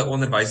regtig so 'n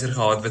onderwyser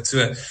gehad wat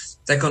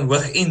sy kon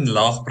hoog en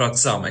laag praat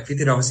saam. Ek weet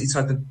nie daar was iets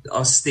wat met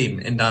haar stem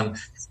en dan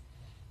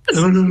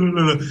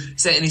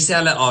sê in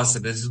dieselfde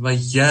asem. Dit is my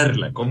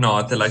heerlik om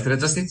na te luister.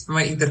 Dit was net vir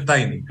my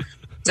entertaining.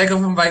 Sy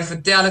kon van my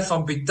vertel het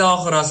van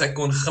Pythagoras, ek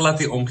kon glad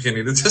nie omgee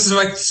nie. Dit is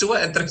my so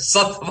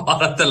interessant om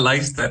haar te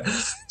luister.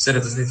 So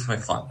dit is net vir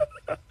my fun.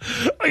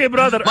 Okay,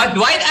 brother. Maar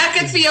Dwain, ek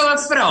het vir jou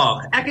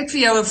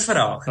 'n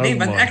vraag. Nee,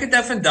 want ek het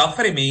nou vandag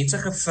vir die mense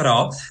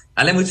gevra.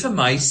 Hulle moet vir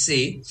my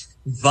sê,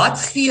 wat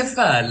gee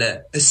vir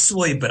hulle 'n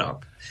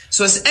soeibrand?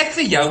 So as ek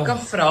vir jou kan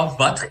vra,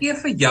 wat gee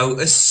vir jou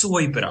 'n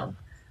soeibrand?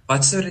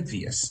 Wat sou dit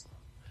wees?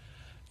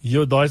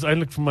 Jo, daai is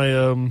eintlik vir my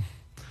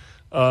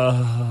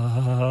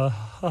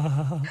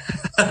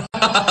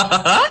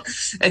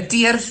 'n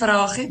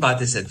teervraagie,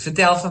 wat is dit?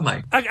 Vertel vir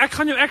my. Ek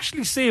gaan jou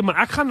actually sê, maar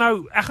ek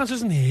gaan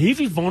soos 'n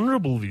heavy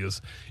vulnerable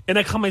wees en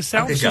ek gaan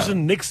myself soos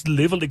 'n next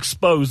level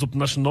expose op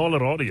nasionale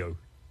radio.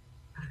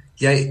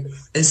 Jy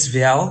is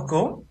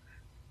welkom.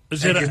 Ek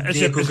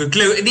het ook 'n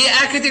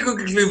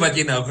klou wat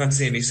jy nou gaan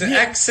sê nie. So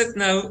ek sit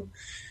nou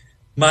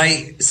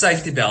my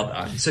safety belt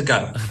aan. So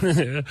go.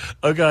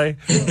 Okay.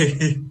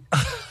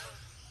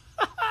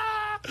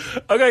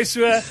 Okay,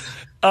 so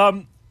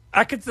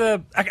ek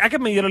het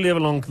my hele lewe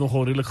lank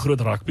nogal redelik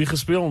groot rugby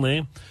gespeel,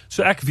 nê.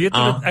 So ek weet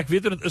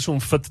hoe dit is om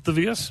fit te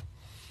wees.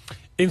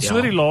 En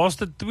so die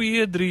laaste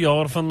 2-3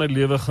 jaar van my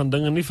lewe gaan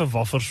dinge nie vir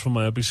waffers vir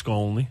my op die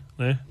skaal nie,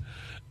 nê.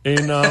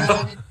 En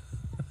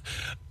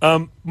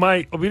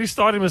op hierdie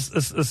stadium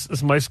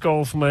is my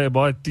skaal vir my 'n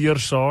baie teer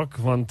saak,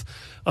 want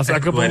as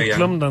ek op hom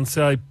klim dan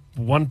sê hy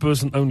one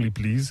person only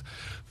please.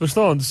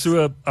 Verstaan?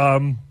 So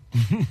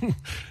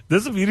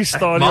dis op hierdie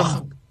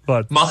stadium.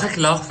 Mag ek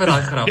lag vir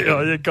daai grap?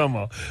 Ja, jy kan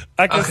maar.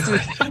 Ek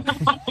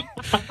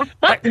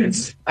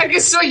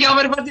is so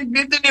jammer want ek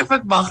weet nie of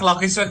ek mag lag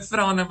nie, so ek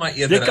vra net maar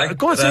eerder.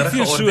 Kom ons sê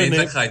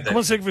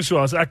vir so,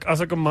 as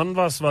ek 'n man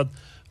was wat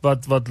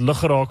wat lig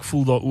geraak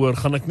voel daaroor,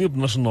 gaan ek nie op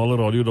nasionale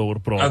radio daaroor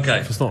praat.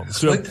 Okay. Verstaan?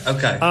 Goed,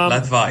 okay,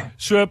 laat vaai.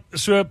 So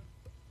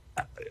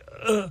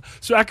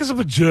ek is op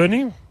 'n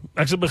journey.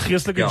 Ek is op 'n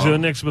geestelike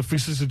journey, ek is op 'n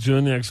fisiese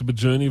journey, ek is op 'n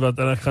journey wat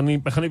en ek gaan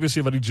nie weer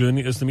sê wat die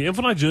journey is nie. Een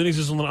van daai journeys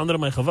is onder andere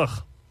my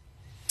gewig.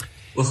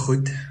 O,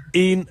 goed.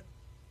 En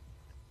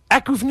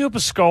ek hoef nie op 'n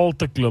skaal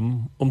te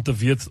klim om te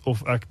weet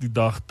of ek die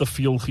dag te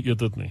veel geëet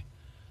het nie.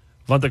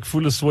 Want ek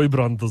voel 'n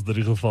swaaiband as dit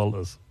die geval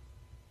is.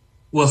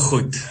 O,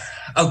 goed.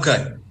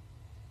 Okay.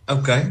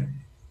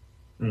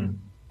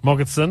 Maak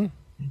dit sin?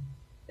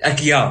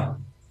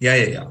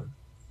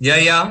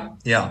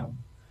 Ja.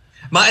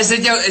 Maar is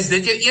dit jou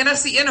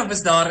enigste een of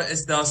is daar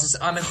soos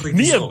ander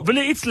groetjies? Nee, wil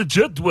jy iets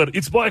legit hoor?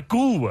 Iets baie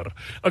cool hoor.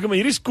 Okay, maar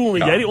hierdie is cool,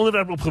 jy het die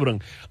onderwerp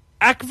opgebring.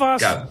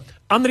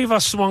 Andri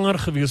was swanger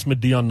gewees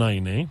met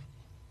Dwain, hè?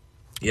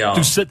 Ja.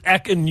 Toe sit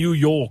ek in New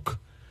York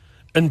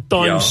in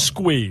Times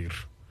Square.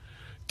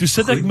 Toe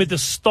sit ek met 'n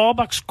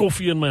Starbucks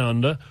koffie in my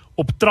hande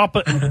op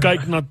trappe en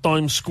kyk na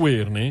Times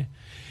Square, né?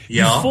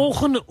 Die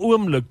volgende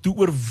oomblik toe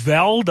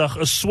oorweldig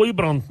 'n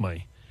swaaiband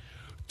my.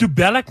 Toe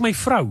bel ek my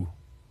vrou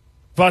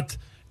wat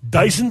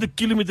duisende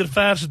kilometer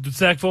ver sit, toe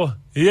sê ek vir,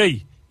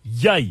 hey,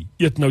 jy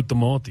eet nou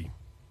tamatie.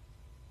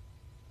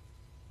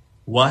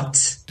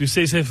 What? Toe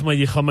sê sy vir my,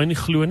 jy gaan my nie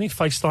glo nie,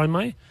 FaceTime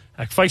my.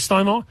 Ek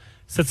FaceTime haar,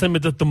 sit sy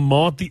met 'n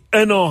tamatie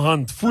in haar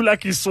hand, voel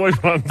ek die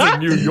swaaiband in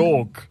New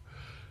York.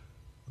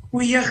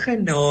 Goeie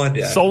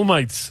genade.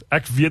 Soulmates,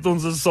 ek weet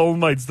ons is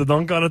soulmates, dit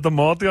dank aan 'n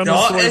tamatie aan 'n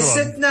swaaiband.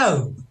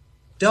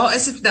 Daar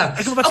is dit nou.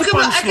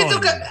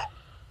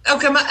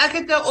 Maar ek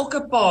het nou ook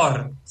 'n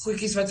paar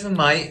goedjies wat vir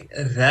my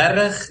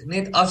regtig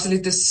net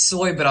absolute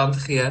soibrand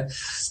gee.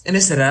 En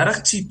is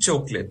regtig cheap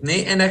chocolate,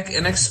 né? En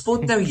ek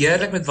spot nou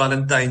heerlik met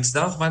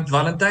Valentynsdag, want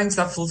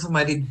Valentynsdag voel vir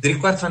my die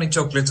 3/4 van die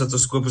chocolates wat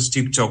ons koop is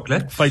cheap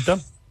chocolate. Feite?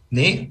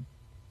 Né?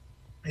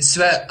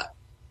 So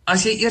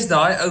as jy eers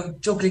daai ou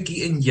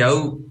chocolaatjie in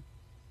jou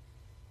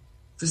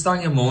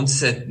verstaan jou mond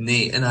sit,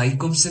 né? En hy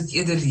kom sit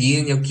eerder hier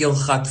in jou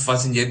keelgat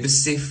vas en jy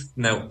besef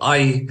nou,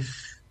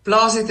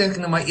 plaas het ek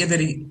nou maar eerder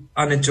die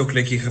ander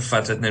chocolaatjie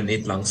gevat wat nou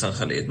net langs aan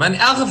gelê het. Maar in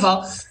elk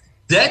geval,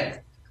 dit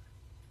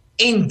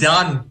en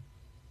dan,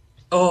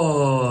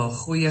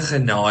 goeie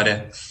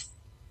genade.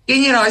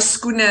 Ken jy daai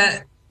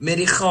skoene met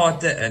die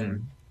gate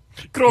in?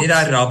 Crocs. Nie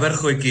daai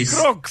rubbergoedjies.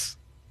 Crocs.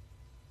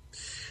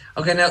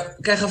 Okay, nou,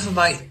 kyk gou vir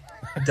my,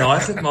 daai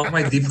goed maak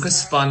my diep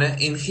gespanne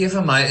en gee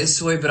vir my 'n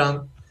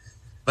soibrand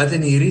wat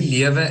in hierdie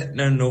lewe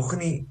nou nog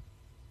nie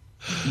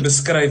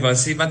beskryf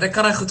was nie, want ek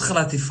kan dit goed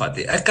glad nie vat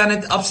nie. Ek kan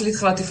dit absoluut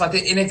glad nie vat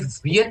nie en ek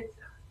weet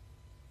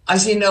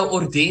as jy nou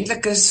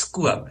ordentlike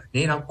koop,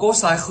 nee, dan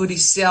kos daai goed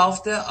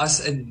dieselfde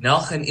as 'n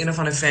nag in een of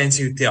ander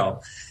fancy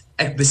hotel.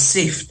 Ek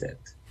besef dit.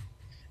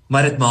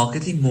 Maar dit maak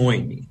dit nie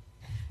mooi nie.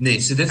 Nee,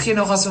 so dit gee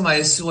nog as vir my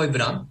 'n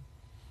soibrand.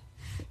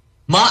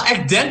 Maar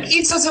ek dink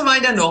iets wat vir my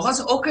dan nog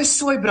as ook 'n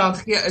soibrand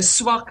gee, 'n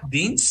swak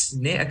diens.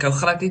 Nee, ek hou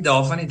glad nie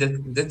daarvan nie.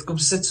 Dit kom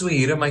sit so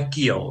hier in my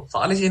keel.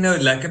 Veral as jy nou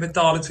lekker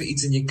betaal het vir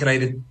iets en jy kry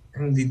dit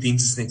en die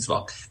diens is net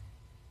swak.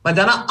 Maar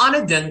dan 'n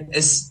ander ding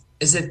is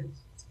dit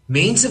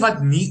mense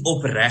wat nie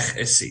opreg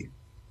is nie.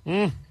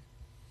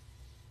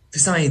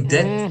 Verstaan jy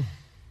dit?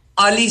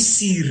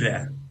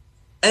 Alisure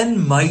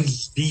in my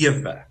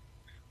lewe.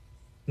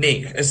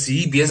 Nee, is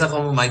hier besig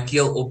om my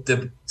keel op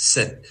te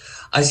sit.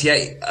 As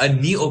jy 'n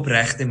nie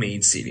opregte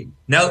mens sien nie.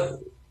 Nou,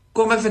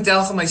 kom ek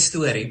vertel van my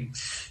storie.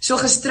 So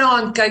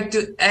gisteraand kyk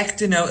toe ek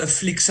nou 'n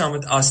fliek saam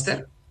met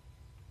Aster.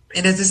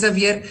 En dit is nou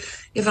weer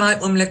een van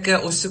daai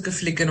oomblikke, ons soek 'n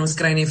fliek en ons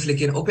kry nie 'n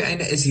fliek en op die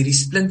einde is hierdie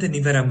splinte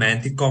nuwe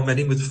romantic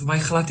comedy, moet vir my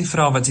glad nie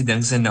vra wat die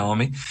ding se naam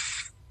nie.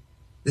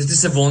 Dit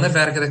is 'n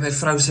wonderwerk dat ek my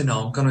vrou se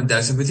naam kan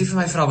onthou. So moet jy vir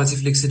my vra wat die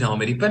fliek se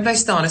naam is. Die punt by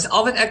staan is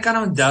al wat ek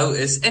kan onthou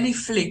is in die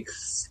fliek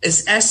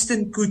is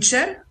Ashton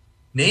Kutcher,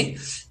 né?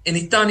 En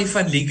die tannie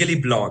van Legally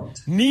Blonde.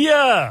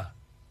 Nee.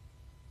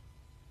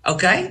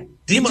 Okay?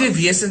 Die twee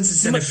wesens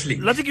is in 'n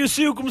fliek. Laat ek jou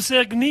sê hoekom sê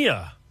ek nee.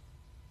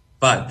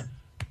 Wat?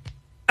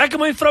 Ek en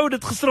my vrou het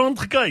dit gisterand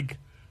gekyk.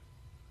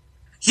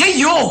 Jy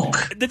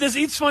jok. Dit is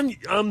iets van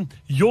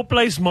your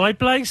place, my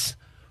place.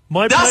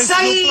 My place,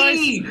 your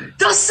place.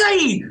 Das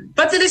sy.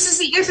 Wat hulle is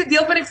die eerste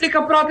deel van die fliek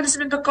aan praat en hulle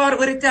met mekaar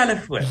oor die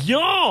telefoon.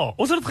 Ja,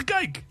 ons het dit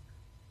gekyk.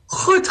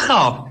 Goed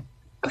gaaf.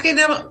 Okay,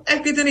 nou,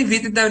 ek weet nie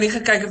weet dit nou nie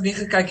gekyk of nie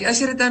gekyk nie. As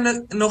jy dit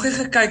nou nog nie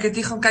gekyk het,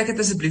 jy gaan kyk dit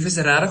asseblief, is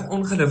regtig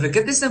ongelooflik.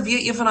 Dit is nou weer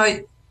een van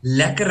daai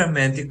lekker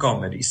romantic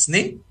comedies,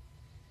 né?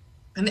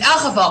 In elk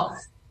geval,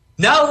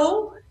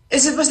 nou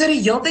is dit was nou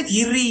die hele tyd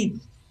hierdie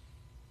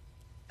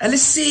hulle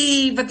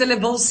sê wat hulle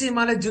wil sê,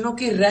 maar hulle doen ook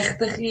nie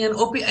regtig nie en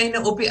op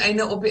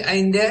die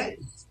einde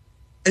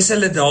is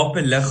hulle daar op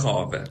 'n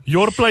lughawe.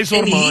 Your place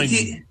or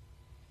mine.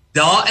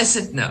 Daar is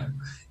dit nou.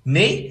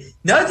 Nee,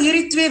 nou het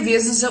hierdie twee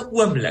wesens 'n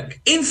oomblik.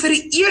 En vir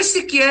die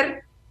eerste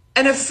keer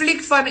in 'n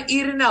fliek van 'n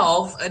uur en 'n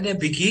half in 'n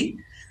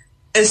bietjie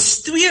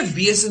is twee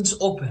wesens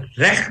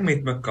opreg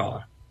met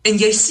mekaar. En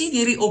jy sien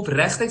hierdie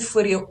opregtheid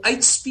voor jou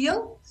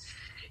uitspeel.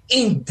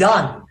 En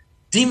dan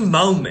die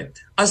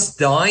moment as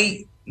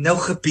daai nou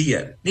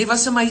gebeur? Nee,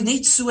 was vir my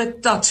net so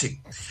touching.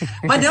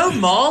 Maar nou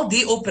maal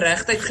die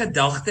opregtheid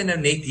gedagte nou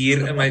net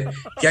hier in my,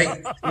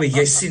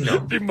 jy sien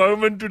nou. Die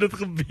moment toe dit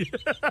gebeur.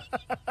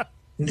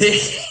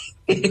 Nee.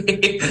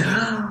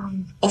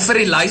 Of vir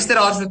die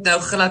luisteraars wat nou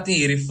glad nie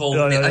hierdie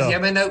volg nie. As jy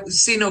my nou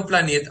sien op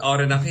planeet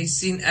Aarde, dan gaan jy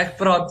sien, ek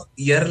praat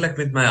heerlik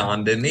met my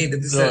hande, nee,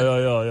 dit is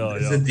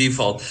 'n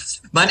default.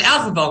 Maar in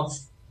elk geval,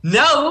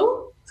 nou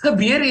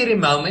gebeur hierdie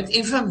moment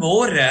en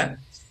vanmôre,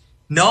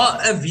 na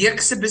 'n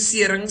week se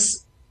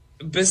beserings,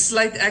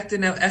 besluit ek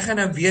gaan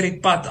nou weer die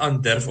pad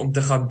aandurf om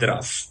te gaan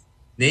draf.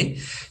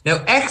 Nee? Nou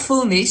ek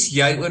voel nes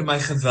jy oor my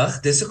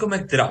gewig, dis hoekom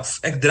ek draf.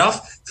 Ek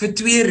draf vir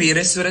 2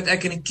 redes, sodat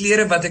ek in die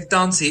klere wat ek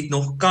tans het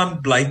nog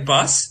kan bly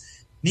pas.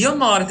 Nie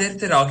om harder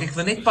te raak, ek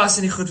wil net pas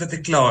in die goed wat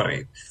ek klaar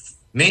het.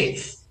 Nee?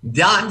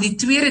 Dan die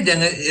tweede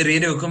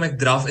rede hoekom ek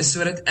draf, is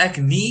sodat ek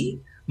nie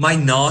my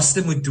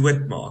naaste moet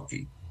doodmaak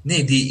nie.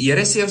 Nee, die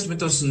Here sê ons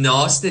moet ons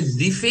naaste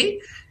lief hê,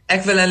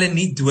 ek wil hulle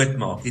nie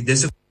doodmaak nie,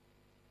 dis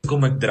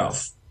hoekom ek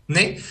draf.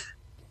 Nee?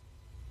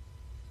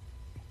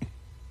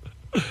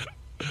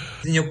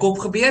 In jou kop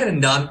gebeur en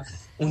dan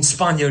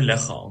ontspan jou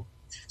liggaam.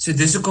 So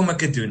dis hoekom ek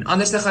dit doen.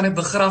 Anders dan gaan ek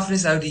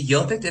begrafnis hou die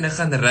hele tyd en ek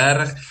gaan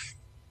regtig,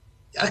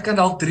 ek kan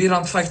dalk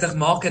R3.50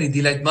 maak uit die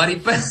deal uit, maar die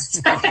punt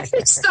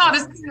staan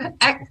is,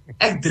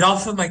 ek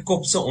draf vir my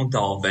kop se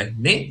onthaalwe,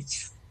 nee?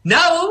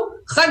 Nou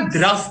gaan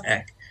draf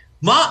ek.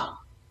 Maar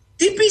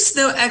tipies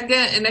nou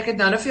en ek het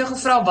nou vir jou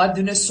gevra wat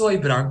doen 'n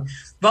soeibrand.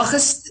 Maar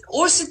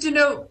ons het toe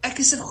nou, ek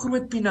is 'n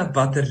groot peanut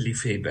butter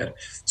liefhebber.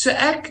 So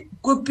ek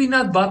koop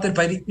peanut butter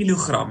by die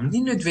kilogram,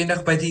 nie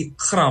noodwendig by die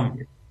gram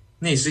nie.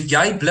 Nee, so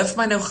jy bluf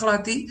my nou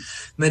glad nie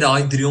met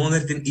daai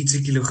 300 en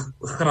ietsie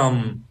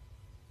kilogram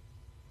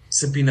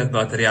se peanut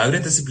butter. Jy hou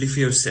dit asseblief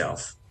vir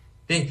jouself.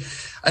 Nee,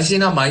 as jy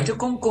na my toe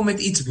kom met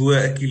iets bo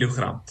 1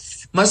 kilogram.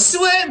 Maar so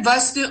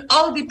was toe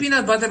al die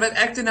peanut butter wat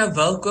ek toe nou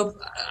wil koop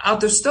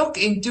out of stock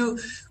en toe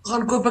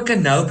gaan koop ek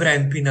 'n nou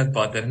brand peanut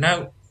butter.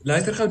 Nou,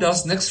 luister gou,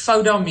 daar's niks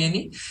fout daarmee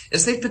nie.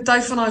 Is net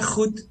party van daai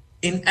goed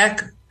en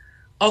ek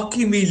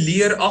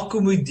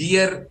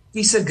akkommodeer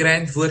kiese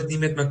grand woord nie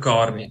met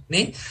mekaar nie,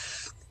 nee?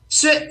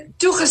 So,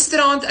 toe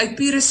gisteraand uit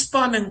pure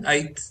spanning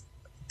uit,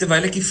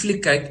 terwyl ek die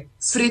fliek kyk,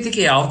 vreet ek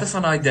die helfte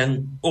van daai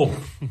ding op,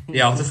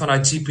 die helfte van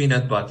daai cheap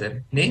peanut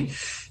butter, nee?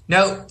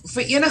 Nou,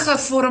 vir enige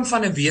vorm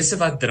van 'n wese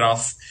wat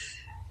draf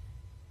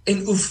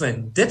en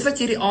oefen, dit wat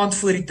jy die aand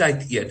voor die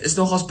tyd eet, is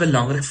nogals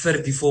belangrik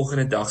vir die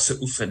volgende dag se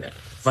oefening.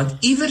 Want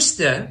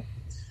iewerste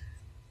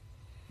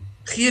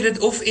gee dit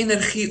of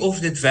energie of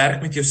dit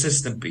werk met jou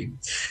systempie.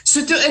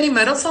 So toe in die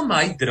middel van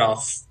my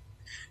draf,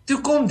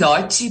 toe kom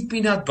daai cheap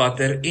peanut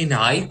butter en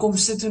hy kom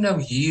sit toe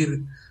nou hier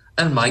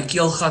in my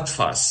keelgat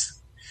vas.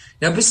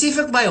 Nou besef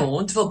ek my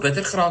hond wil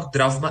bitter graag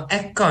draf, maar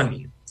ek kan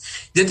nie.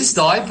 Dit is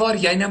daai waar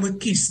jy nou moet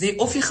kies, nee,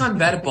 of jy gaan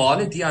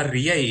verbale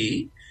diarree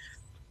hê,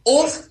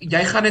 of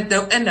jy gaan dit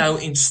nou inhou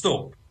en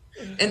stop.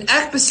 En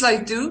ek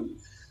besluit toe,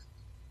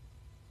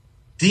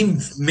 die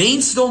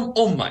mensdom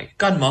om my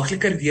kan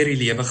makliker deur die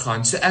lewe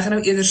gaan, so ek gaan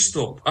nou eerder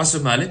stop, as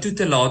om hulle toe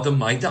te laat om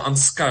my te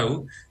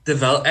aanskou,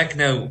 terwyl ek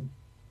nou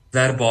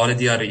verbale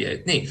diarree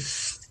het, nee.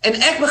 En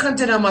ek begin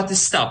toe nou maar te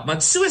stap,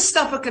 maar so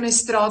stap ek in 'n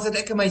straat wat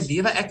ek in my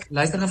lewe, ek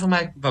luister nou van my,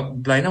 ek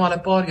bly nou al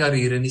 'n paar jaar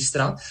hier in die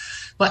straat,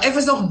 maar ek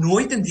was nog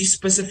nooit in die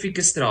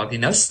spesifieke straat nie.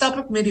 Nou stap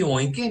ek met die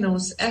hondjie en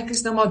ek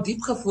is nou maar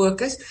diep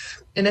gefokus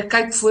en ek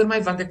kyk voor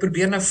my want ek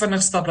probeer nou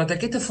vinnig stap, dat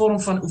ek net 'n vorm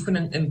van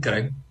oefening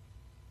inkry.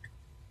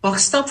 Maar ek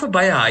stap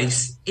verby 'n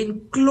huis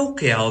en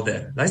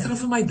klokhelder, luister nou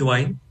vir my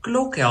Dwain,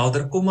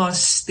 klokhelder kom maar 'n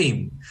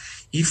stem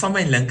hier van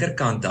my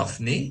linkerkant af,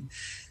 nee?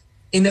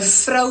 En 'n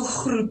vrou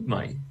groet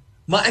my.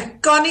 Maar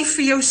ek kan nie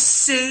vir jou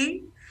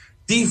sê,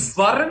 die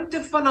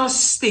warmte van haar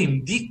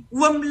stem, die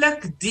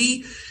oomblik,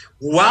 die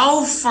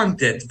wow van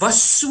dit,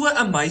 was so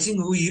amazing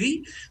hoe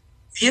hierdie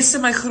wese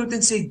my groet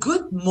en sê,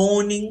 good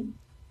morning.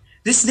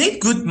 Dis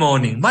net good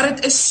morning, maar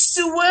dit is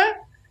so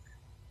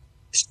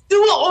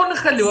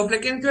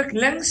ongelooflik, en toe ek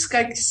links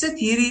kyk, sit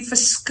hierdie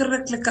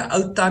verskriklike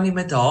ou tannie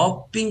met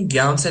haar pink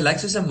gown, sy lyk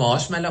soos 'n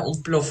marshmallow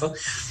ontploffing,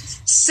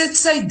 sit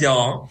sy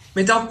daar,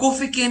 met haar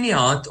koffietjie in die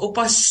hand, op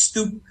haar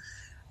stoep,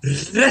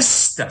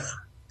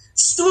 rustig,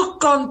 so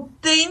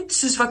content,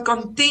 soos wat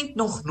content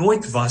nog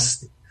nooit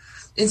was nie.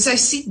 En sy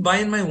sit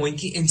by in my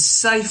hondjie, en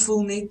sy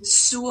voel net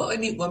so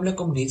in die oomblik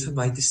om net vir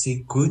my te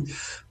sê, good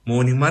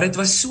morning, maar dit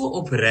was so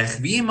opreg,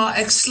 weet jy, maar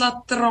ek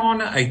slat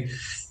trane uit.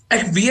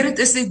 Ek weet dit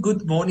is net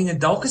good morning, en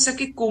dalk as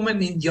ek kom en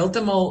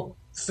heeltemal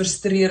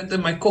frustreerd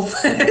in my kop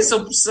is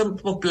op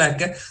simpel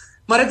plekke,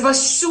 maar dit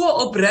was so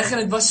opreg en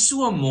dit was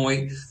so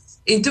mooi,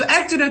 en toe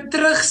ek toe nou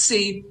terug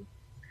sê,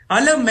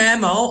 hello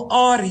ma'am, how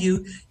are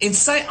you? En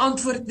sy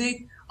antwoord net,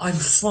 I'm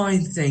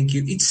fine, thank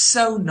you, it's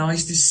so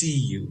nice to see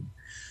you.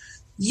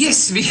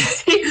 Yes,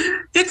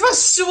 dit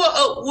was so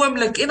 'n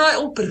oomblik, en daai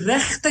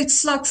opregtheid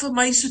slat vir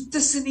my so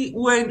tussen die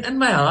oë en in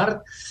my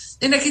hart,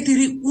 en ek het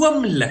hierdie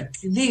oomblik,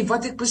 nee,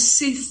 wat ek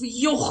besef,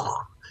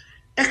 joh,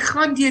 ek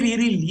gaan deur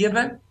hierdie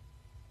lewe,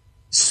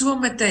 so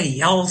met 'n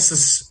helse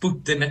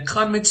spoed, en ek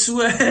gaan met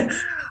so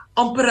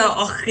amper 'n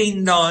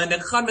agenda en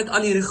ek gaan met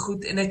al hierdie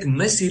goed en ek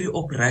mis hierdie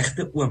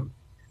opregte oom.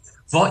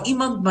 Waar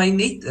iemand my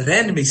net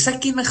randomly, sy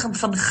ken my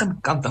van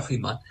geen kant af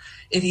iemand.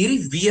 En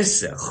hierdie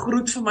wese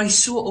groet vir my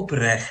so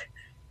opreg.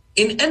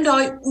 En in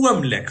daai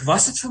oomblik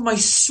was dit vir my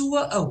so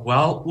 'n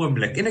wow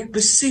oomblik en ek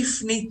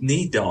besef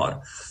net daar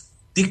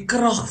die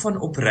krag van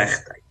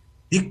opregtheid.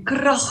 Die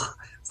krag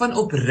van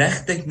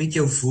opregtheid met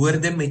jou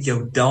woorde, met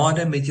jou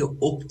dade, met jou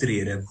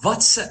optrede.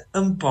 Wat 'n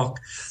impak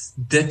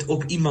dit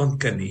op iemand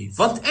kan hê.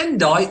 Want in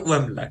daai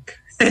oomblik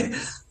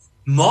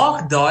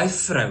maak daai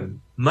vrou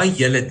my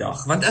hele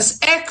dag. Want as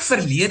ek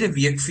verlede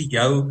week vir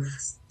jou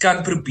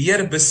kan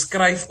probeer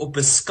beskryf op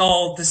 'n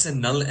skaal tussen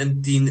 0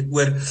 en 10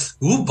 oor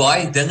hoe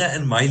baie dinge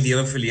in my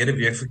lewe verlede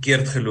week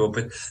verkeerd geloop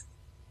het,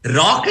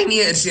 raak hy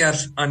nie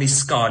eers aan die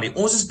skaal nie.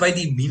 Ons is by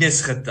die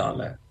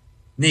minusgetalle.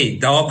 Nee,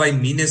 daar by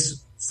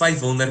minus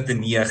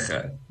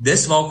 509.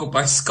 Dis waar ek op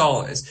my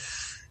skaal is.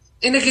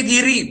 En ek het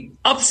hierdie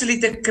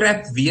absolute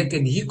crap week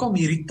en hier kom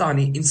hierdie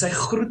tannie en sy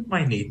groet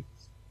my net.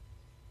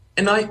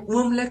 In daai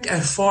oomblik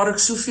ervaar ek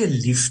soveel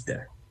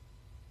liefde.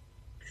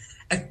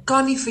 Ek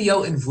kan nie vir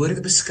jou in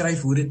woorde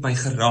beskryf hoe dit my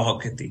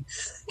geraak het nie.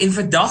 En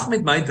vandag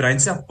met my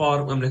breinself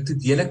paar oomblik toe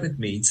deel ek met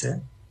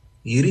mense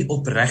hierdie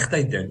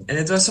opregtheid ding. En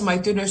dit was vir my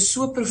toe nou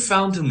so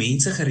profound hoe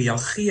mense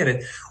gereageer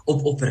het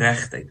op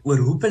opregtheid, oor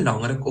hoe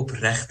belangrik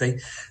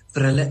opregtheid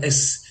vir hulle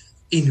is.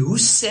 En hoe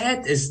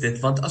sad is dit,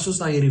 want as ons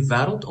na hierdie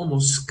wêreld om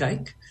ons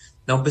kyk,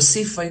 dan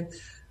besef hy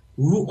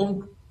hoe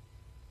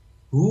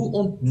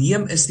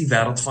ontneem is die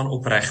wêreld van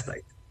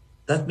opregtheid.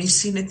 Dat mens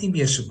sien dit nie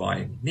meer so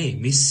baie nie. Nee,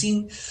 mens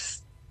sien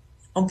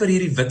amper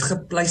hierdie wit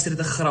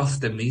gepleisterde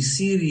grafte, mens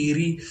sien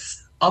hierdie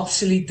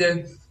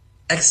absolute,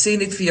 ek sê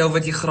net vir jou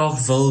wat jy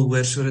graag wil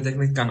hoor, sodat ek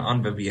net kan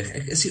aanbeweeg.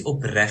 Ek is nie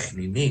opreg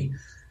nie, nee.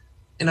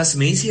 En as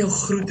mense jou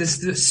groet, is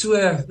dit so,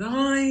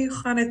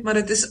 gaan dit, maar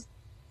dit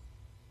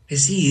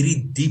is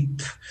hierdie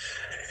diep,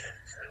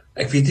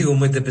 ek weet nie hoe om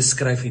dit te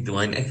beskryf nie,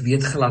 Dwain, ek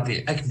weet glad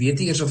nie, ek weet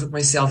nie eers of ek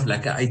myself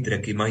lekker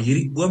uitdruk nie, maar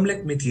hierdie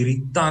oomblik met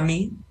hierdie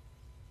tannie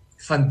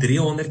van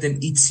 300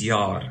 en iets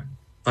jaar,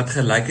 wat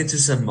gelyk het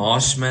soos 'n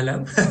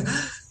marshmallow,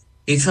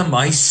 het vir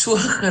my so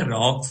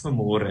geraak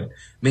vanmôre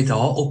met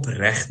haar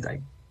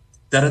opregtheid,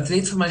 dat dit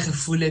net vir my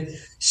gevoel het,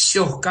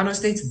 sjoe, kan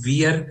ons net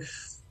weer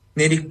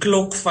net die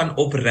klok van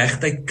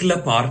opregtheid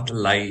kliphard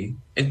lei,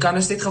 en kan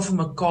ons net gaan vir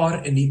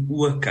mekaar in die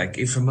oë kyk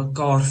en vir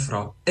mekaar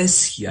vra,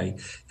 is jy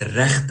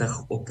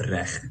regtig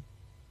opreg?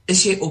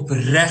 Is jy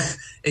opreg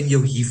in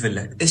jou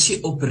huwelik? Is jy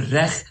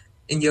opreg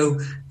in jou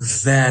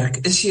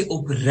werk? Is jy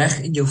opreg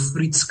in jou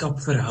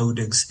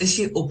vriendskapverhoudings? Is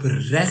jy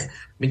opreg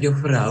met jou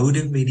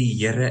verhouding met die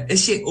Here?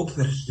 Is jy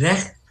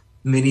opreg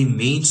met die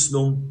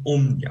mensdom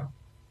om jou?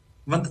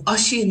 Want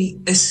as jy nie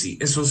is nie,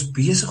 is ons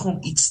besig om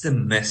iets te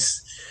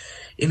mis.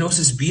 En ons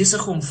is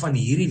besig om van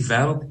hierdie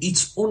wêreld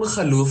iets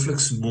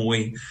ongeloofliks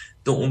mooi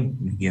te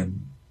ontneem.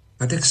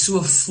 Wat ek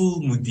so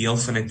voel moet deel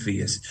van dit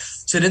wees.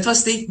 So dit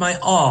was net my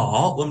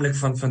aha oomblik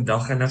van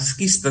vandag, en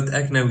ekskuus dat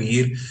ek nou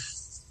hier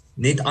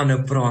net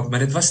aanhou praat, maar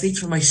dit was net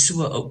vir my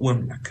so 'n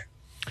oomblik.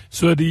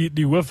 So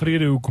die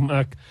hoofrede hoekom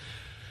ek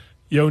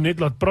jou net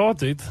laat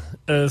praat het,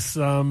 is,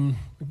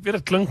 ek weet,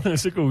 dit klink nou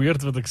seker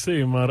weird wat ek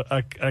sê, maar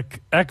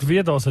ek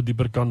weet daar's 'n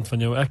dieper kant van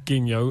jou, ek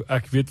ken jou,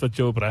 ek weet wat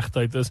jou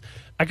opregtheid is,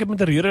 ek het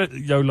met 'n rede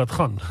jou laat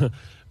gaan,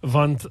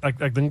 want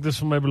ek dink dit is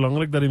vir my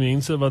belangrik dat die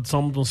mense wat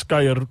saam met ons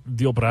kuier,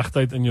 die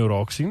opregtheid in jou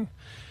raak sien,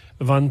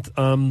 want,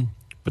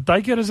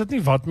 partykeer is dit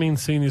nie wat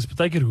mens sê nie, is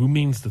partykeer hoe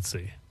mens dit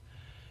sê,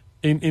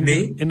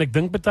 en ek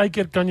dink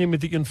partykeer kan jy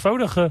met die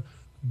eenvoudige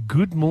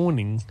good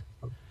morning,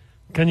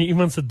 kan jy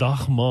iemand se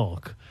dag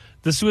maak.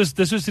 Dis soos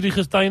die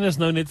getuienis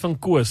nou net van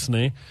Koos,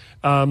 nê.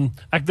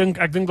 Ek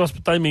dink daar's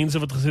party mense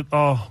wat gesê het,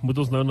 moet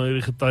ons nou na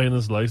hierdie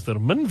getuienis luister.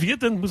 Min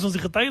wetend moet ons die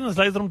getuienis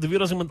luister om te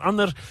weet as iemand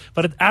anders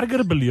wat dit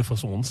erger beleef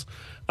as ons.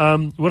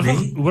 Hoor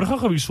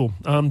gou hierso.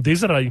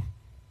 Desiree,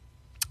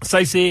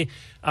 sy sê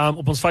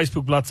op ons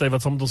Facebook bladsy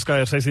wat saam met ons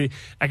kuier, sy sê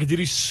ek het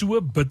hierdie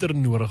so bitter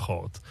nodig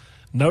gehad.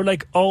 Nou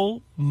lyk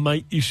al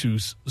my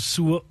issues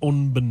so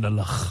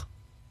onbenullig.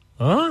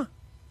 Hoe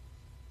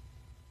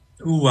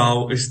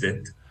wow is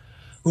dit?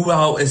 Hoe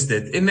wow is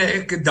dit? En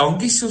ek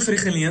dankie so vir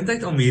die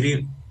geleentheid om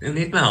hierdie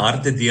net my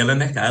hart te deel,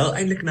 en ek huil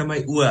eintlik na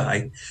my oë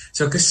uit.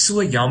 So ek is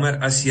so jammer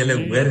as julle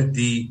hoor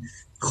die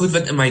goed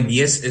wat in my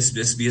neus is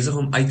besig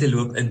om uit te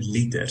loop in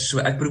liters. So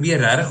ek probeer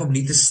regtig om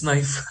nie te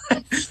snyf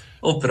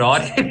op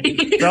radio.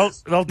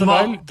 Wel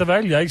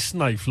terwyl jy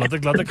snyf,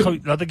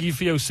 laat ek hier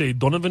vir jou sê,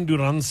 Donovan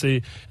Duran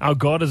sê, our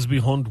God is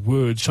beyond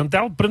words.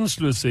 Chantal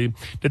Prinsloo sê,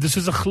 dit is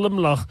soos 'n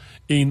glimlag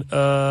en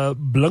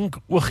blink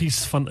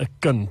oogies van 'n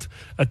kind.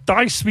 'n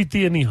taai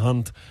sweetie in die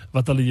hand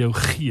wat hulle jou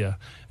gee,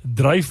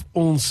 dryf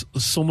ons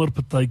sommer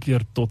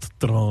partykeer tot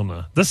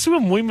trane. Dis so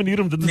 'n mooi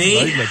manier om dit te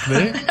verduidelik,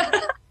 né?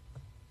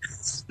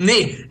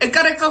 Nee, ek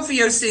kan vir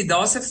jou sê,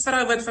 daar's 'n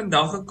vrou wat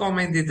vandag gekom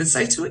en sy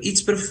het so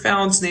iets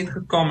profounds net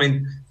gekom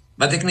en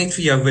wat ek net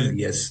vir jou wil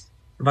lees.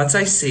 Wat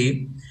sy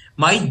sê,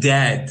 my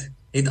dad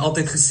het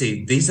altyd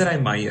gesê,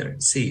 Desiree Meyer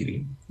sê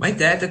hierdie, my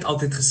dad het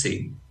altyd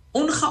gesê,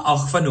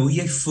 ongeag van hoe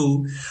jy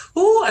voel,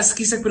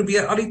 ekskuus, ek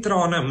probeer al die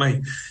trane in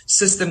my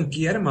system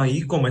keer, maar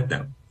hier kom dit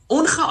nou.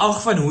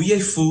 Ongeag van hoe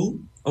jy voel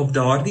op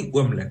daardie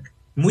oomblik,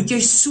 moet jy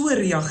so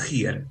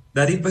reageer,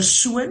 dat die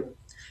persoon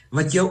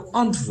wat jou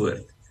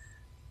antwoord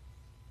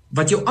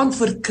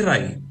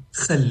kry,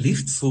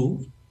 geliefd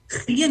voel,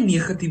 geen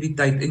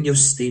negativiteit in jou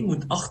stem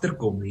moet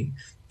agterkom nie,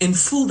 en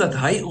voel dat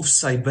hy of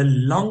sy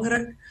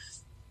belangrik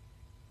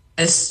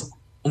is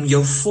om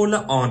jou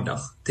volle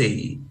aandag te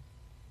hê.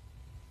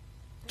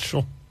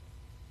 Sure.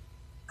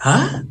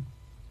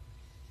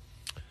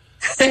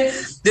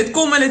 Dit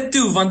kom hulle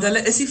toe, want hulle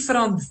is nie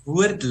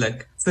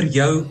verantwoordelik vir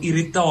jou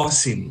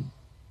irritasie nie.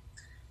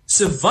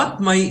 So wat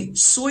my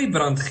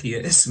soeibrand gee,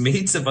 is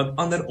mense wat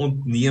ander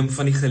ontneem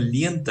van die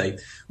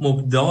geleentheid om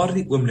op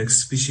daardie oomblik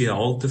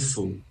spesiaal te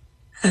voel.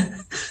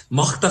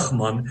 Magtig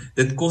man,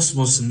 dit kos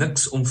mos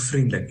niks om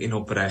vriendelik en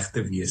opreg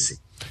te wees nie.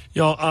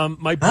 Ja,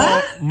 my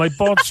pa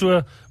het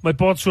so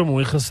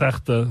mooi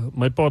gesegde,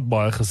 my pa het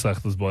baie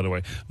gesegdes, by the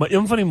way, maar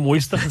een van die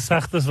mooiste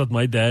gesegdes wat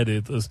my dad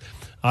het is,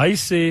 hy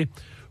sê,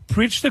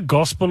 preach the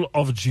gospel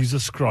of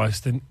Jesus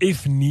Christ and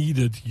if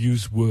needed,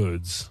 use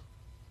words.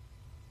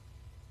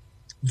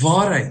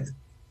 Waarheid.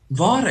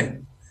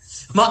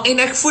 Maar en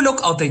ek voel ook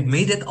altyd,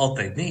 met dit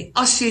altyd, nee,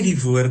 as jy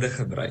die woorde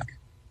gebruik,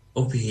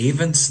 op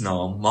Heavens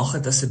naam, mag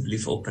het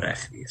asseblief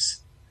opreg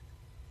wees.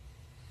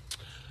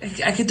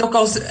 Ek het ook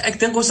al, ek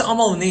dink ons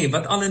almal nee,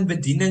 wat al in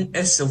bediening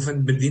is, of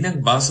in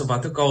bediening was, of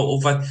wat ook al,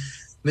 of wat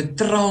met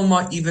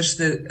trauma iewers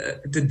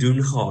te doen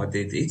gehad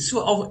het so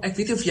al, ek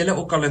weet nie of julle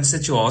ook al in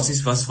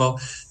situasies was, waar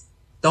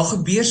daar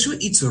gebeur so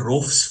iets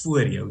rofs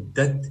voor jou,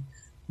 dat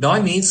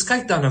daai mens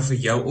kyk dan na vir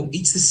jou om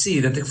iets te sê,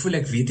 dat ek voel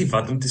ek weet nie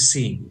wat om te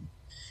sê nie.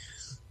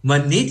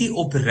 Maar net die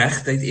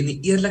opregtheid en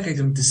die eerlikheid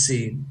om te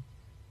sê,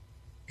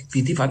 ek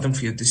weet nie wat om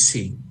vir jou te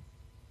sê,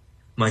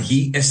 maar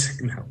hier is ek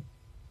nou.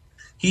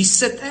 Hier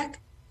sit ek,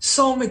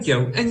 saam met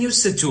jou in jou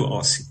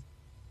situasie.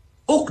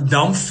 Ook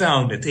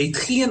dumbfounded, het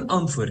geen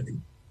antwoord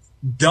nie.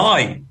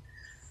 Daai,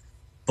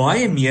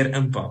 baie meer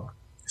impak.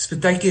 Is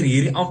partykeer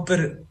hierdie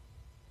amper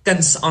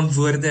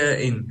kindsantwoorde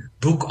en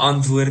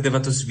boekantwoorde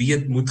wat ons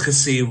weet moet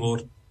gesê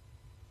word.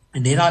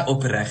 En net daai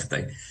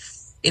opregtheid.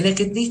 En ek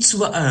het net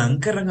so 'n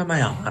hinkering in my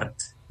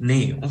hart,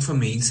 nee, om vir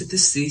mense te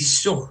sê,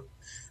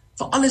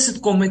 vir alles het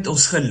kom met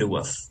ons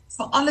geloof,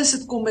 vir alles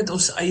het kom met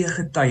ons eie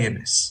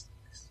getuienis.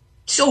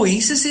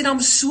 Jesus het dan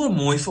so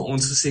mooi vir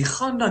ons gesê,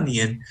 gaan dan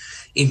heen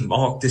en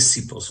maak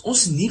disippels.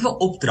 Ons nuwe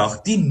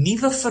opdrag, die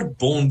nuwe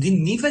verbond, die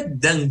nuwe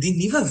ding, die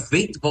nuwe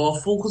wet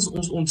waar volgens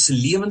ons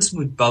lewens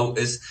moet bou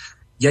is,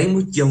 jy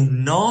moet jou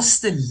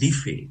naaste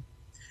lief hê,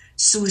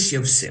 soos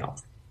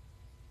jouself.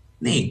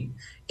 Nee,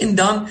 en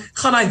dan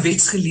gaan hy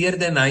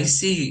wetsgeleerde en hy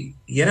sê,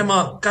 Here,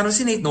 maar kan ons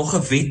nie net nog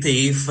 'n wet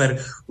hê vir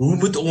hoe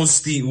moet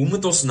ons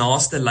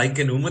naaste lyk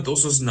en hoe moet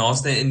ons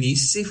naaste, en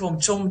Jesus sê vir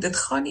hom, dit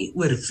gaan nie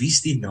oor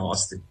wie's die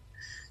naaste.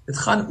 Dit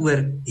gaan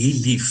oor die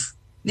lief.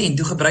 Nee, en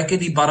toe gebruik hy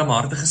die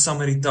barmhartige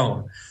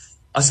Samaritaan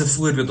as 'n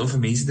voorbeeld om vir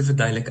mense te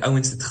verduidelik,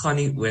 ouens, dit gaan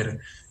nie oor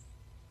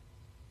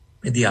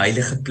die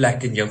heilige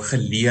plek en jou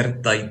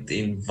geleerdheid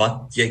en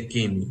wat jy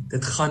ken nie.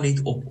 Dit gaan net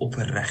op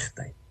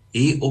opregtheid.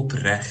 Hê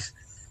opreg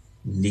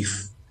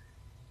lief.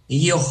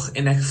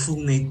 En ek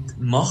voel net,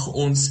 mag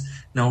ons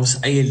na ons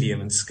eie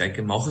lewens kyk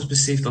en mag ons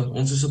besef dat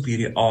ons is op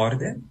hierdie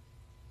aarde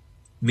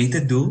met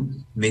 'n doel,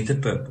 met 'n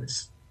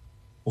purpose,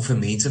 om vir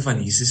mense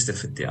van Jesus te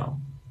vertel.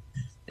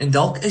 En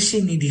dalk is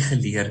jy nie die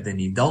geleerde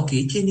nie, dalk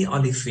het jy nie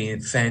al die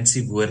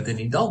fancy woorde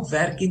nie, dalk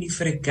werk jy nie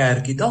vir 'n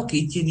kerkie, dalk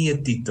het jy nie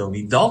 'n titel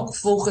nie, dalk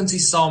volgens die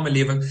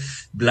samelewing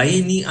bly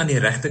jy nie aan die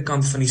regte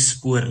kant van die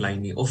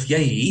spoorlyn nie, of jy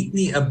het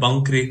nie 'n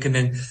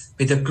bankrekening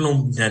met 'n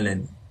klomp nulle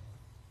nie.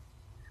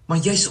 Maar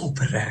jy's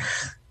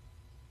opreg,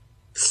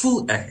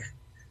 voel ek,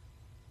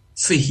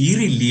 vir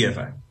hierdie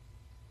lewe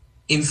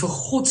en vir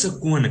God se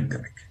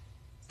koninkryk,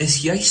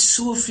 is jy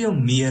soveel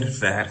meer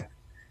werd,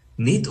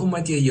 net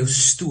omdat jy jou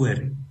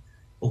storie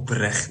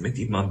opreg met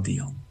iemand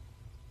deel.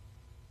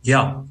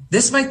 Ja,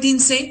 dis my 10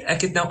 sent,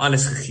 ek het nou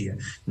alles gegee.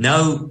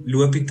 Nou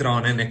loop die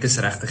trane en ek is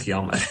regtig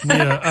jammer.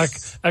 Nee,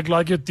 ek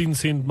like jou 10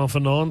 sent, maar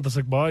vanaand is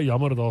ek baie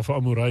jammer daar vir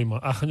Amorey,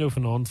 maar ek gaan jou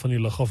vanaand van die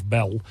lug af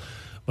bel,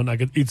 want ek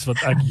het iets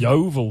wat ek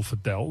jou wil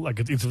vertel, ek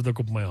het iets wat ek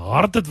op my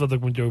hart het, wat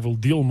ek met jou wil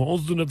deel, maar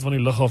ons doen dit van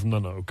die lug af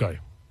nou, okay.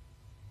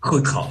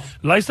 Goed gaan.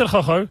 Luister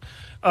gou.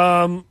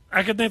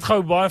 Ek het net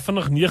gou baie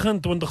vinnig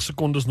 29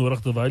 sekondes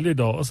nodig terwyl jy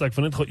daar is. Ek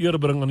wil net gou eer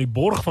bring aan die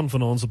borg van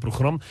vanaand se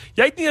program.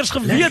 Jy het nie eers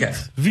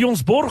geweet wie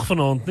ons borg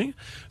vanaand nie.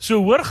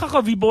 So hoor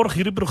gou wie borg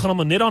hierdie program,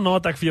 en net daarna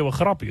het ek vir jou 'n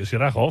grappie. Is jy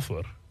reg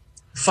daarvoor?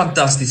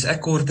 Fantasties,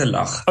 ek hoor te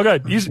lag. Okay,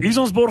 hier's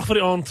ons borg vir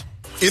die aand.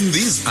 In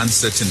these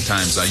uncertain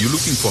times, are you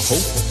looking for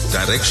hope,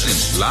 direction,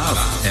 love,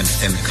 and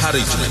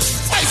encouragement?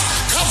 Faith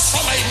comes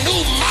from a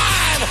new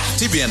mind.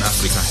 TBN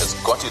Africa has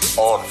got it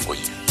all for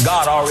you.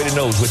 God already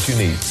knows what you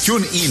need.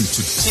 Tune in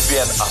to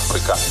TBN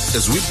Africa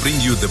as we bring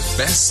you the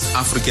best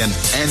African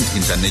and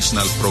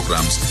international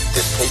programs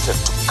dedicated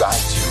to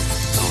guide you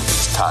through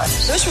these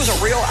times. This was a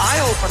real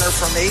eye-opener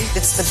for me.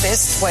 It's the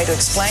best way to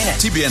explain it.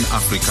 TBN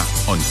Africa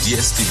on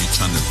DSTV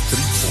channel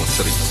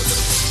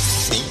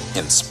 343.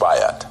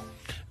 inspired.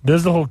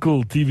 Dis nogal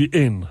cool,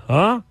 TVN,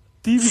 huh?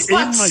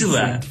 TVN my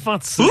vriend,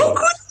 vat so. Hoe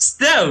goed is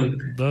nou?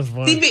 Dis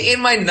waar.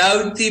 TVN my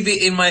nou,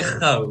 TVN my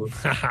gou.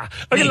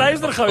 Okay,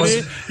 luister gou,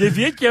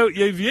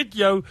 jy weet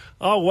jou,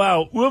 oh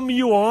wow, oom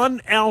Johan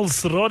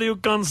Els, Radio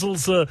Kansel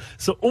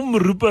se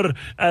omroeper,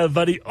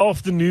 wat die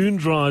afternoon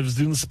drives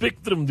doen,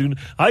 Spectrum doen,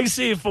 hy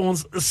sê vir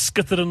ons, 'n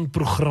skitterend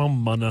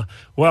program, manne.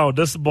 Wow,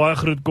 dis 'n baie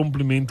groot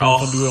kompliment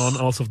van Johan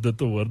Els of dit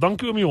te hoor.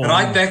 Dankie oom Johan.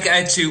 Right back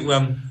at you,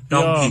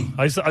 dankie.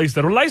 Ja, hy's 'n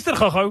eister. Luister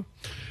gou.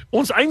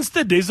 Ons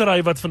einste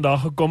Desiree wat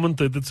vandag gekomment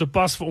het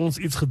sopas vir ons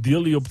iets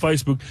gedeel hier op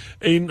Facebook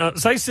en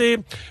sy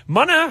sê,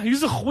 manne,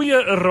 hier's 'n goeie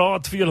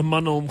raad vir julle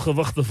manne om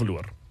gewig te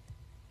verloor.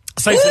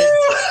 Sy sê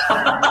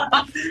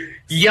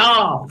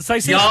ja,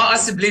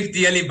 asseblief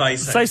deel die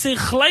wysheid. Sy sê,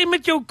 gly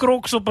met jou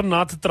crocs op 'n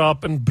natte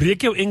trap en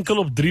breek jou enkel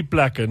op 3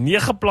 plekke,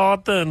 9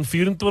 plate en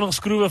 24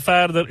 skroewe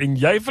verder en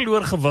jy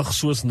verloor gewig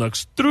soos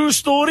niks. True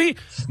story,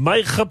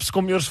 my gips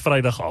kom eers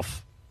Vrydag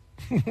af.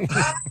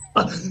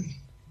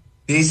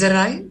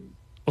 Desiree?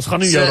 Ons gaan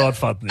nie jou raad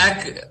vat nie.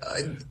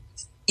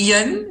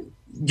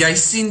 Jy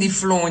sien die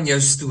flaw in jou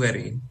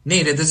storie.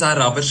 Nee, dit is haar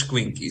rubber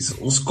squinkies.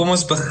 Kom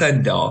ons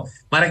begin daar.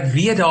 Maar ek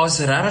weet daar's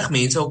regtig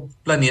mense op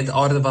planeet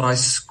Aarde wat daai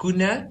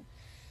skoene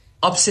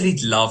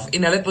absoluut love.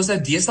 En hulle het ons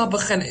nou deesdae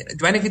begin,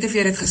 Dwain, ek weet of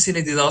jy dit gesien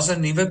het, daar's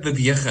 'n nuwe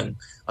beweging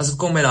as dit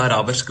kom met daai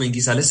rubber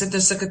squinkies. Hulle sit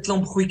 'n sulke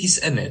klomp goedjies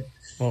in dit.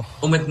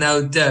 Om dit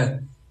nou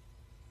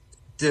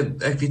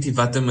ek weet nie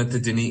wat om dit te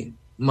doen nie,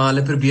 maar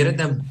hulle probeer dit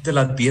nou te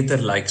laat beter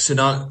lyk. So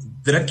dan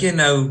druk jy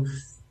nou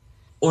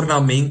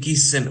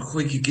ornamentjies en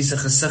goedjies en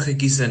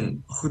gesiggetjies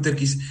en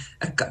goetertjies.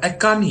 Ek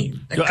kan nie.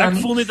 Ek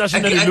voel net as jy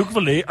nou die look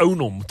wil hê, own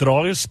hom.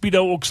 Dra jy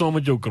Speedo ook saam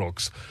met jou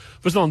Crocs.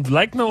 Verstaan,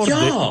 lyk nou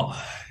ordentlik. Ja.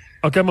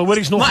 Okay, maar hoor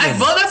ek's nog. Maar ek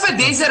wil nou vir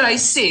Desiree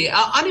sê,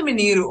 'n ander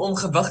manier om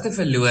gewig te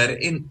verloor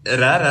en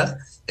regtig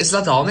is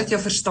laat haal net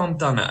jou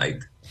verstandtande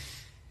uit.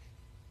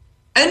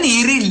 In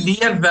hierdie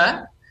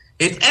lewe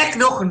het ek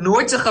nog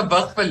nooit so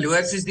gewig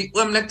verloor soos die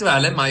oomblik toe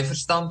hulle my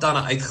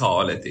verstandtande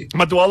uitgehaal het.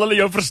 Maar toe haal hulle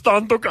jou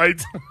verstand ook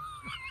uit.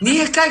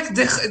 Nee, kyk,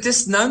 dit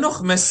is nou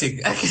nog musiek.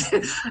 Ek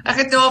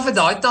het nou al vir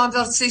daai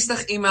tandarts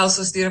 60 e-mails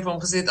gestuur en vir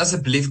hom gesê,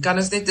 asseblief, kan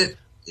ons net 'n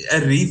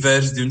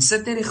reverse doen?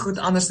 Sit net die goed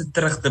anders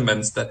terug ten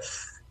minste.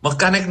 Maar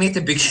kan ek net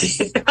 'n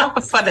bietjie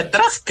van dit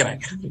terugkry?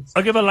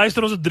 Okay, maar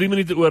luister, ons het 3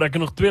 minute oor. Ek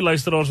het nog 2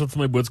 luisteraars wat vir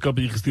my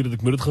boodskappe hier gestuur het.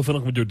 Ek moet dit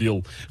vinnig met jou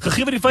deel.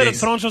 Gegee die feit dat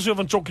Francois so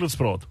van chocolates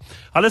praat.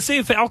 Hulle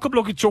sê vir elke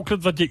blokkie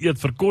chocolate wat jy eet,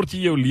 verkort jy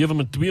jou lewe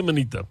met 2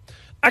 minute.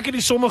 Ek het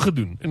die somme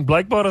gedoen en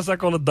blykbaar is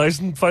ek al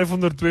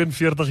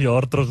 1542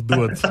 jaar terug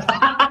dood.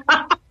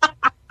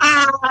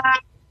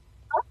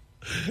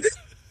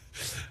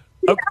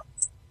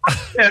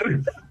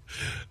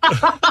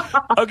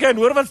 Okay, en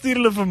hoor wat stuur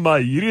hulle vir my.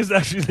 Hierdie is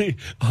actually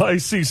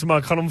IC's, maar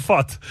ek gaan hom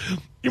vat.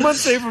 Iemand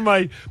sê vir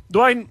my,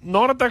 Dwain,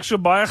 nadat ek so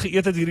baie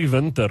geëet het hierdie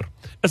winter,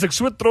 is ek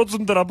so trots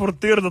om te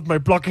rapporteer dat my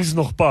plakkies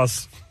nog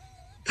pas.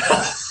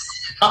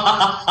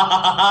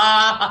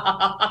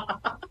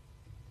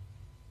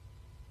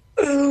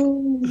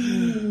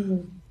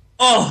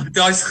 Oh,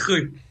 daai's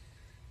goed.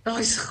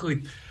 Daai's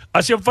goed.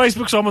 As jy op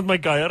Facebook saam met my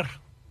kuier,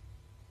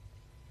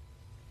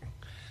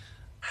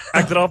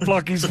 ek dra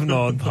plakkies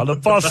vanaand, hulle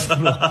pas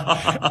nog.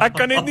 Ek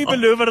kan net nie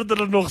beloof dat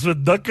hulle nog so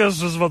dik is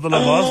soos wat hulle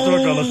was toe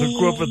ek hulle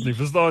gekoop het nie,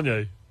 verstaan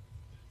jy?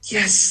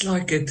 Yes,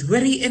 like it.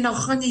 Hoorie, en dan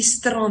gaan jy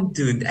strand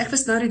doen. Ek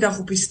was nou die dag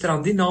op die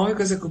strand, die naweek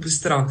was ek op die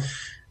strand.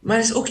 Maar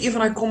dit is ook een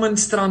van die common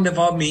strande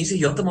waar mense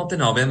heeltemal te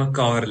naby aan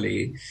mekaar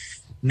lê.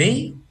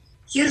 Nee?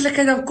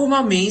 Eerlikheid, dan kom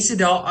maar mense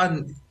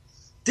daaraan.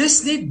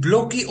 Dis net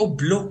blokkie op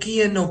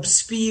blokkie en op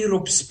spier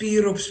op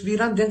spier op spier.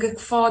 Dan dink ek,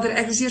 Vader,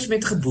 ek is eers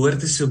met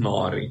geboorte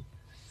Somari.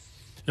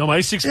 Ja,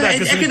 my six-pack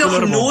is ek het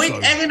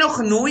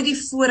nog nooit die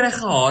voorreg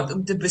gehad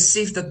om te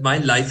besef dat my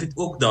lyf het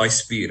ook daai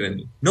spiere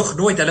nie. Nog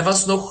nooit. Hulle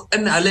was nog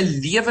in hulle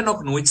lewe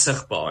nog nooit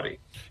sigbaar nie.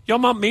 Ja,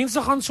 maar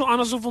mense gaan so aan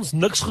asof ons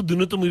niks gedoen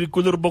het om hierdie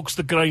koelerboks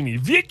te kry nie.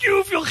 Weet jy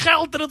hoeveel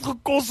geld het dit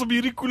gekos om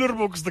hierdie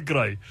koelerboks te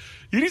kry?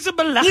 Hierdie is 'n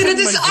belegging. Nee,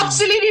 dit is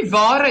absoluut die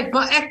waarheid,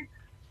 maar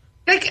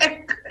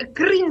ek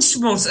cringe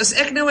mos as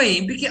ek nou 'n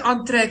hempietjie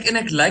aantrek en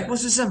ek lyk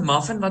mos soos 'n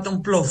muffin wat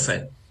ontplof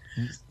het.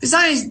 Dis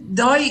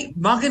daai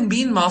mug and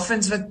bean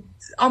muffins wat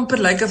amper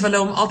lyk of hulle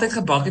hom altyd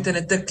gebak het in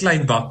 'n te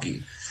klein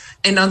bakkie.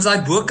 En dan is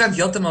daai bokant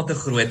heeltemal te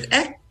groot.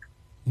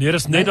 Nee,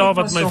 dis net daar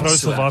wat my vrou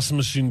se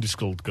wasmasjien die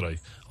skuld kry.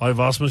 Daai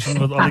wasmasjien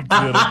wat al die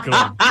klere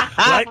kry.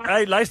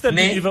 Hey, luister,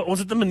 liewe, ons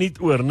het 'n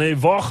minuut oor, nee.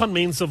 Waar gaan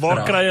mense?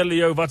 Waar kry hulle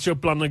jou? Wat's jou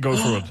planne go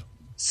for it?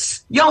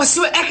 Ja,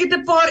 so ek het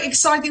 'n paar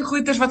exciting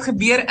goeters wat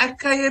gebeur. Ek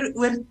kuier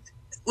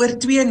oor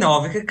 2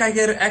 naweke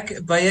kuier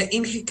ek by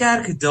 'n NG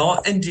Kerk daar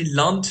in die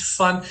land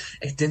van,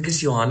 ek dink is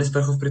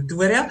Johannesburg of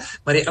Pretoria,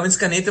 maar die ouens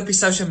kan net op die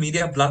social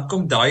media blad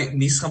kom, daai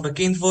nuus gaan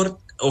bekend word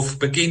of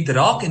bekend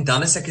raak, en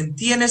dan is ek in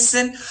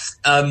Tennyson,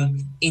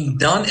 en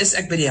dan is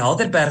ek by die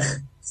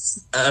Helderberg,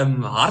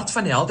 Hart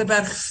van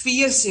Helderberg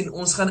fees, en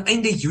ons gaan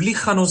einde Julie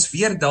gaan ons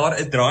weer daar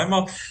 'n draai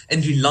maak in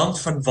die land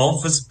van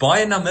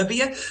Walvisbaai in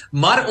Namibië,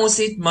 maar ons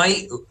het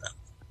my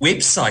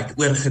website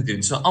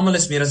oorgedoen. So almal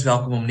is meer as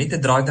welkom om net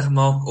 'n draai te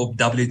maak op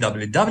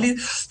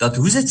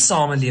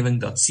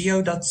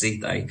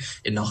www.hoesitsamelewing.co.za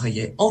en dan gaan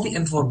jy al die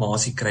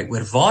inligting kry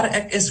oor waar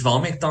ek is,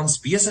 waarmee ek tans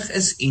besig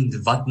is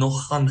en wat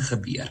nog gaan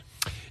gebeur.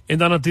 En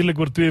dan natuurlik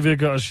oor 2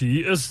 weke as jy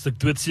hier is, ek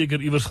weet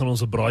seker iewers gaan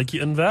ons 'n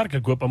braaitjie inwerk.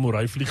 Ek hoop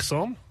Amorey vlieg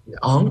saam.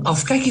 Hang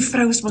af, kyk die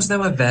vrou is mos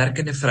nou 'n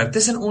werkende vrou.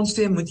 Tussen ons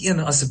twee moet een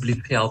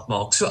asseblief geld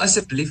maak. So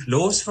asseblief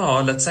los vir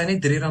haar dat sy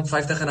net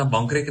R3.50 in 'n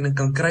bankrekening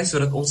kan kry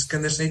sodat ons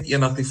kinders net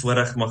eendag die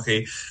voorreg mag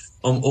hê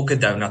om ook 'n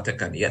donut te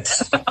kan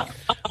eet.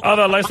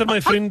 Wel, luister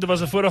my vriend, dit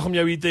was 'n voorreg om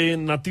jou hier te hê.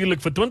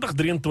 Natuurlik vir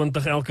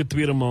 2023 elke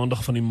tweede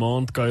maandag van die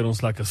maand kuier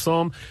ons lekker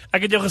saam.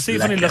 Ek het jou gesê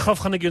van die lig af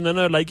gaan ek jou nou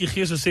 'n lytjie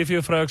gee, so sê vir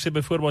jou vrou, ek sê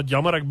byvoorbeeld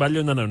jammer ek bel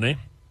jou nou, né?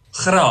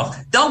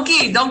 Graag.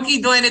 Dankie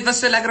Dwain, dit was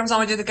so lekker om saam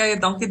met jou te kuier.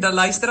 Dankie dat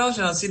luisteraars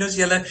en dan sien ons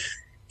julle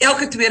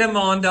elke tweede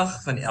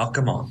maandag van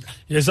elke maand.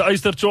 Jy's 'n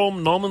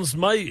uisterchom namens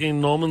my en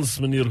namens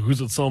meneer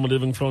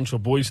Hoesitsamelewing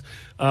Francois Boyce.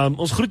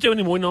 Ons groet jou in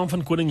die mooi naam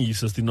van Koning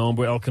Jesus, die naam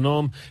bo elke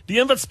naam. Die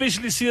een wat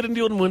spesialiseer in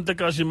die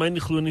onmoontlike, as jy my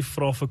nie glo nie,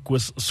 vra vir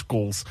Koos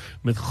Skols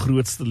met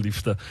grootste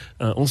liefde.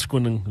 Ons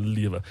koning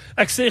lewe.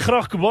 Ek sê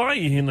graag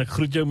goodbye en ek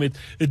groet jou met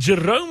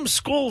Jerome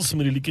Skols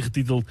met die liedjie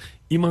getiteld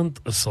Iemand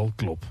sal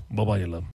klop. Bye bye julle.